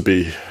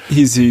yet-to-be.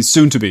 He's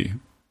soon-to-be.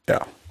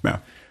 Yeah. Yeah.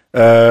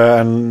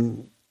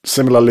 And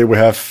similarly, we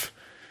have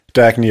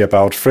Dagny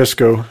about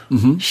Frisco.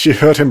 Mm-hmm. She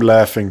heard him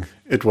laughing.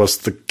 It was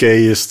the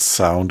gayest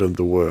sound in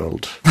the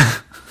world.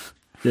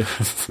 Yeah.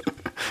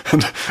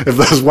 And if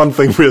there's one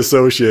thing we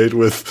associate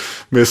with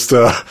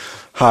Mr.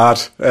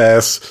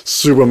 Hard-ass,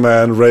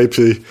 Superman,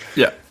 rapey,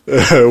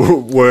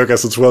 work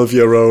as a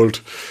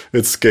 12-year-old,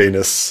 it's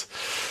gayness.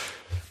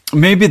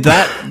 Maybe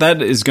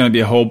that is going to be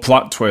a whole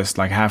plot twist,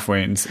 like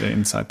halfway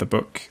inside the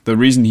book. The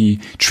reason he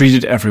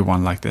treated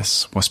everyone like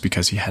this was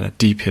because he had a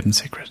deep hidden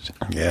secret.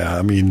 Yeah,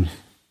 I mean,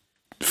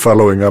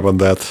 following up on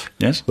that,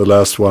 yes, the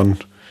last one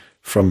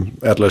from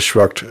Atlas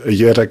Shrugged,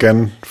 yet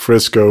again,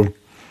 Frisco,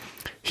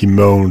 he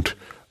moaned,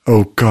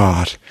 "Oh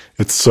God,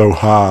 it's so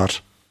hard."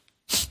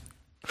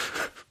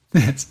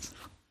 Yes.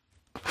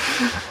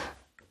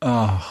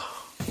 Oh.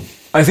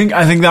 I think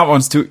that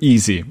one's too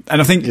easy.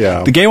 And I think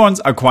the gay ones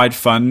are quite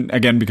fun,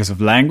 again, because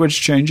of language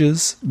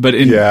changes. But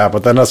but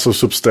they're not so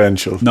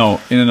substantial.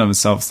 No, in and of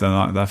themselves, they're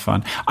not that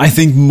fun. I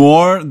think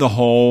more the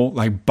whole,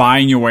 like,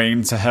 buying your way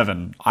into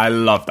heaven. I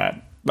love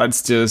that.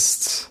 That's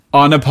just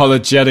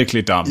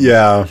unapologetically dumb.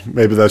 Yeah,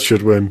 maybe that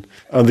should win.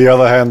 On the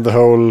other hand, the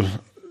whole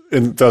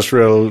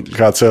industrial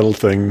cartel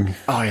thing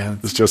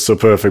is just so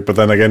perfect. But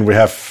then again, we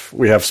have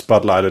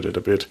spotlighted it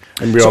a bit,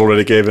 and we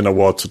already gave an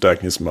award to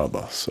Dagny's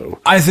mother. So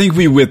I think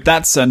we, with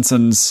that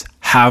sentence,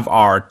 have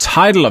our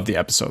title of the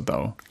episode,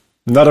 though.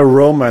 Not a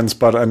romance,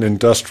 but an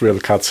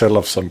industrial cartel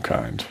of some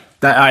kind.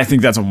 I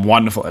think that's a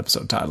wonderful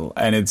episode title,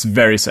 and it's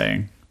very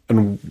saying.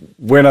 And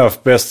winner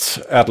of best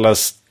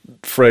Atlas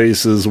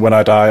phrase is, "When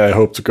I die, I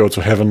hope to go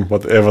to heaven,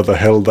 whatever the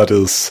hell that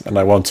is, and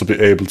I want to be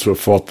able to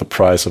afford the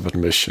price of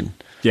admission."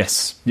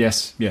 Yes.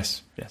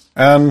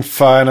 And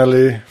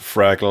finally,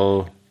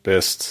 Fraggle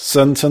Best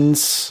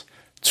Sentence.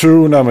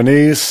 2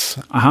 nominees.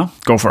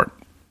 Go for it.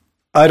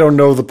 I don't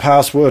know the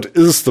password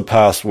is the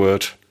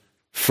password,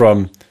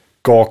 from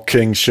Gork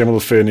King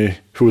Schimmelfinny,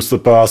 who's the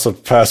boss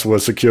of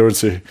password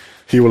security.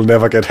 He will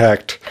never get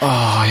hacked.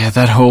 Oh, yeah,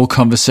 that whole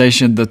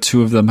conversation the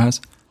two of them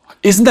has.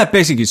 Isn't that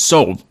basically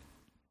so?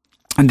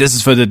 And this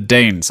is for the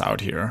Danes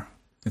out here.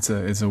 It's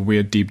a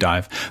weird deep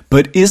dive.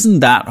 But isn't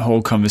that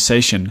whole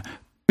conversation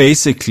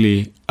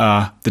basically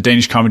the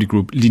Danish comedy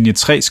group Linje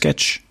 3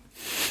 sketch?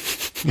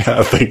 Yeah,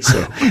 I think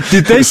so.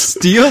 Did they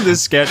steal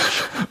this sketch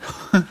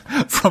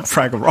from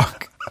Fraggle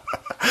Rock?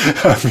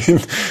 I mean,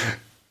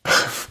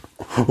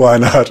 why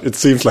not? It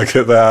seems like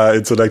their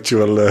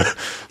intellectual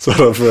sort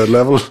of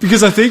level.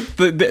 Because I think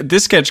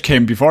this sketch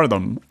came before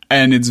them,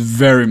 and it's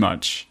very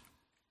much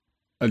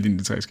a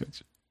Linje 3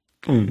 sketch.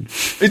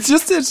 It's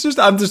just.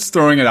 I'm just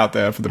throwing it out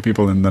there for the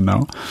people in the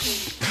know.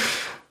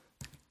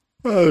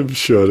 I'm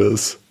sure it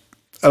is.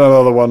 And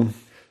another one,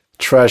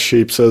 Trash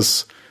Heap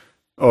says,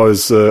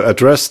 is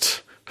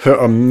addressed her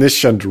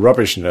omniscient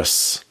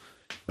rubbishness.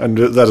 And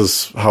that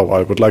is how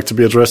I would like to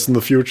be addressed in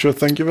the future.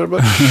 Thank you very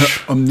much.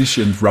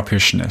 Omniscient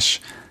rubbishness.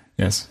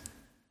 Yes.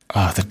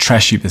 The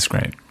Trash Heap is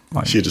great.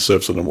 She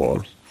deserves an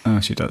award. Oh,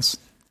 she does.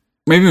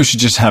 Maybe we should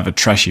just have a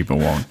Trash Heap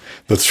award.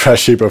 The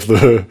Trash Heap of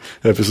the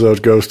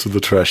episode goes to the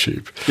Trash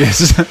Heap.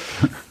 Yes.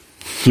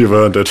 You've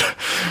earned it.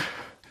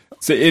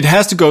 So it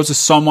has to go to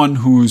someone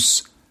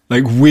who's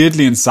like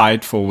weirdly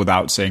insightful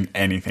without saying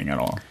anything at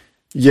all.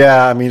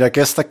 Yeah, I mean, I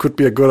guess that could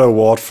be a good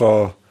award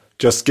for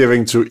just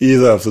giving to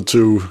either of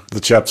the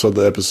chapter of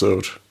the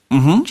episode.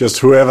 Mm-hmm. Just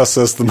whoever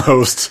says the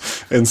most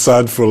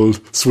insightful,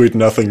 sweet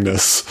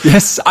nothingness.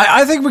 Yes,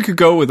 I think we could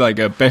go with like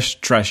a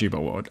Best Trash Heap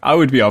award. I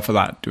would be up for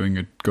that, doing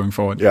it going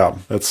forward. Yeah,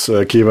 let's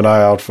keep an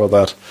eye out for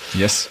that.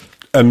 Yes.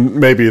 And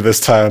maybe this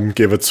time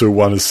give it to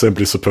one who's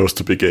simply supposed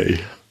to be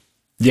gay.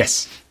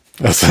 Yes.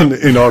 That's an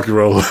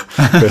inaugural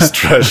Best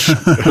Trash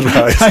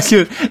advice.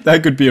 That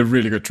could be a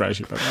really good Trash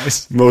Heap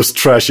advice. Most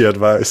trashy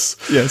advice.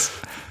 Yes.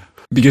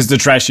 Because the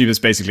Trash Heap is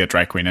basically a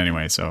drag queen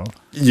anyway, so...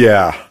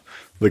 Yeah,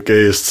 the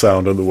gayest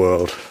sound in the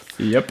world.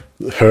 Yep.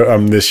 Her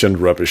omniscient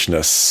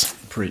rubbishness.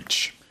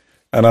 Preach.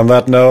 And on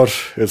that note,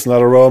 it's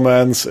not a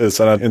romance, it's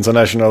an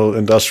international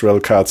industrial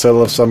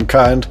cartel of some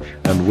kind,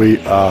 and we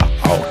are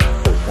out.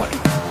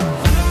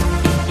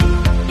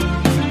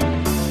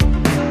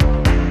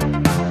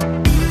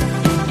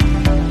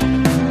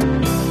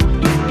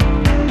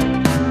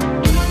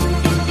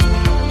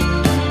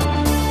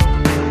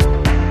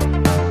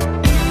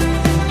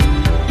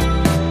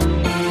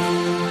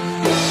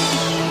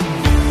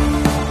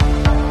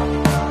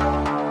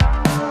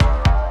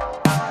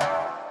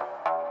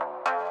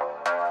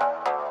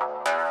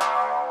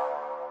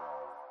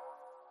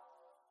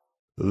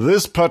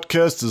 This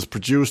podcast is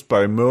produced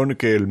by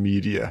Månegale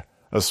Media,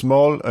 a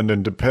small and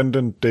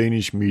independent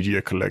Danish media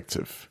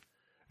collective.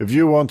 If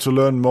you want to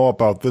learn more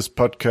about this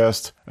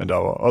podcast and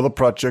our other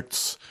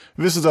projects,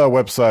 visit our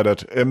website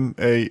at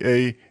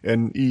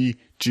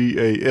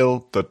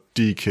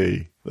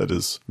maanegal.dk. That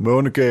is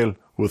Månegale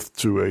with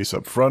 2 A's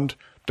up front,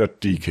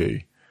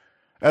 .dk.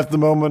 At the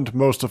moment,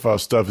 most of our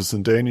stuff is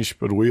in Danish,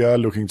 but we are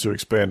looking to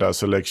expand our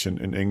selection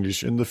in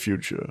English in the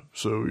future.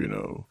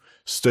 So,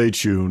 stay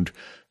tuned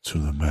to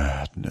the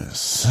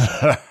madness.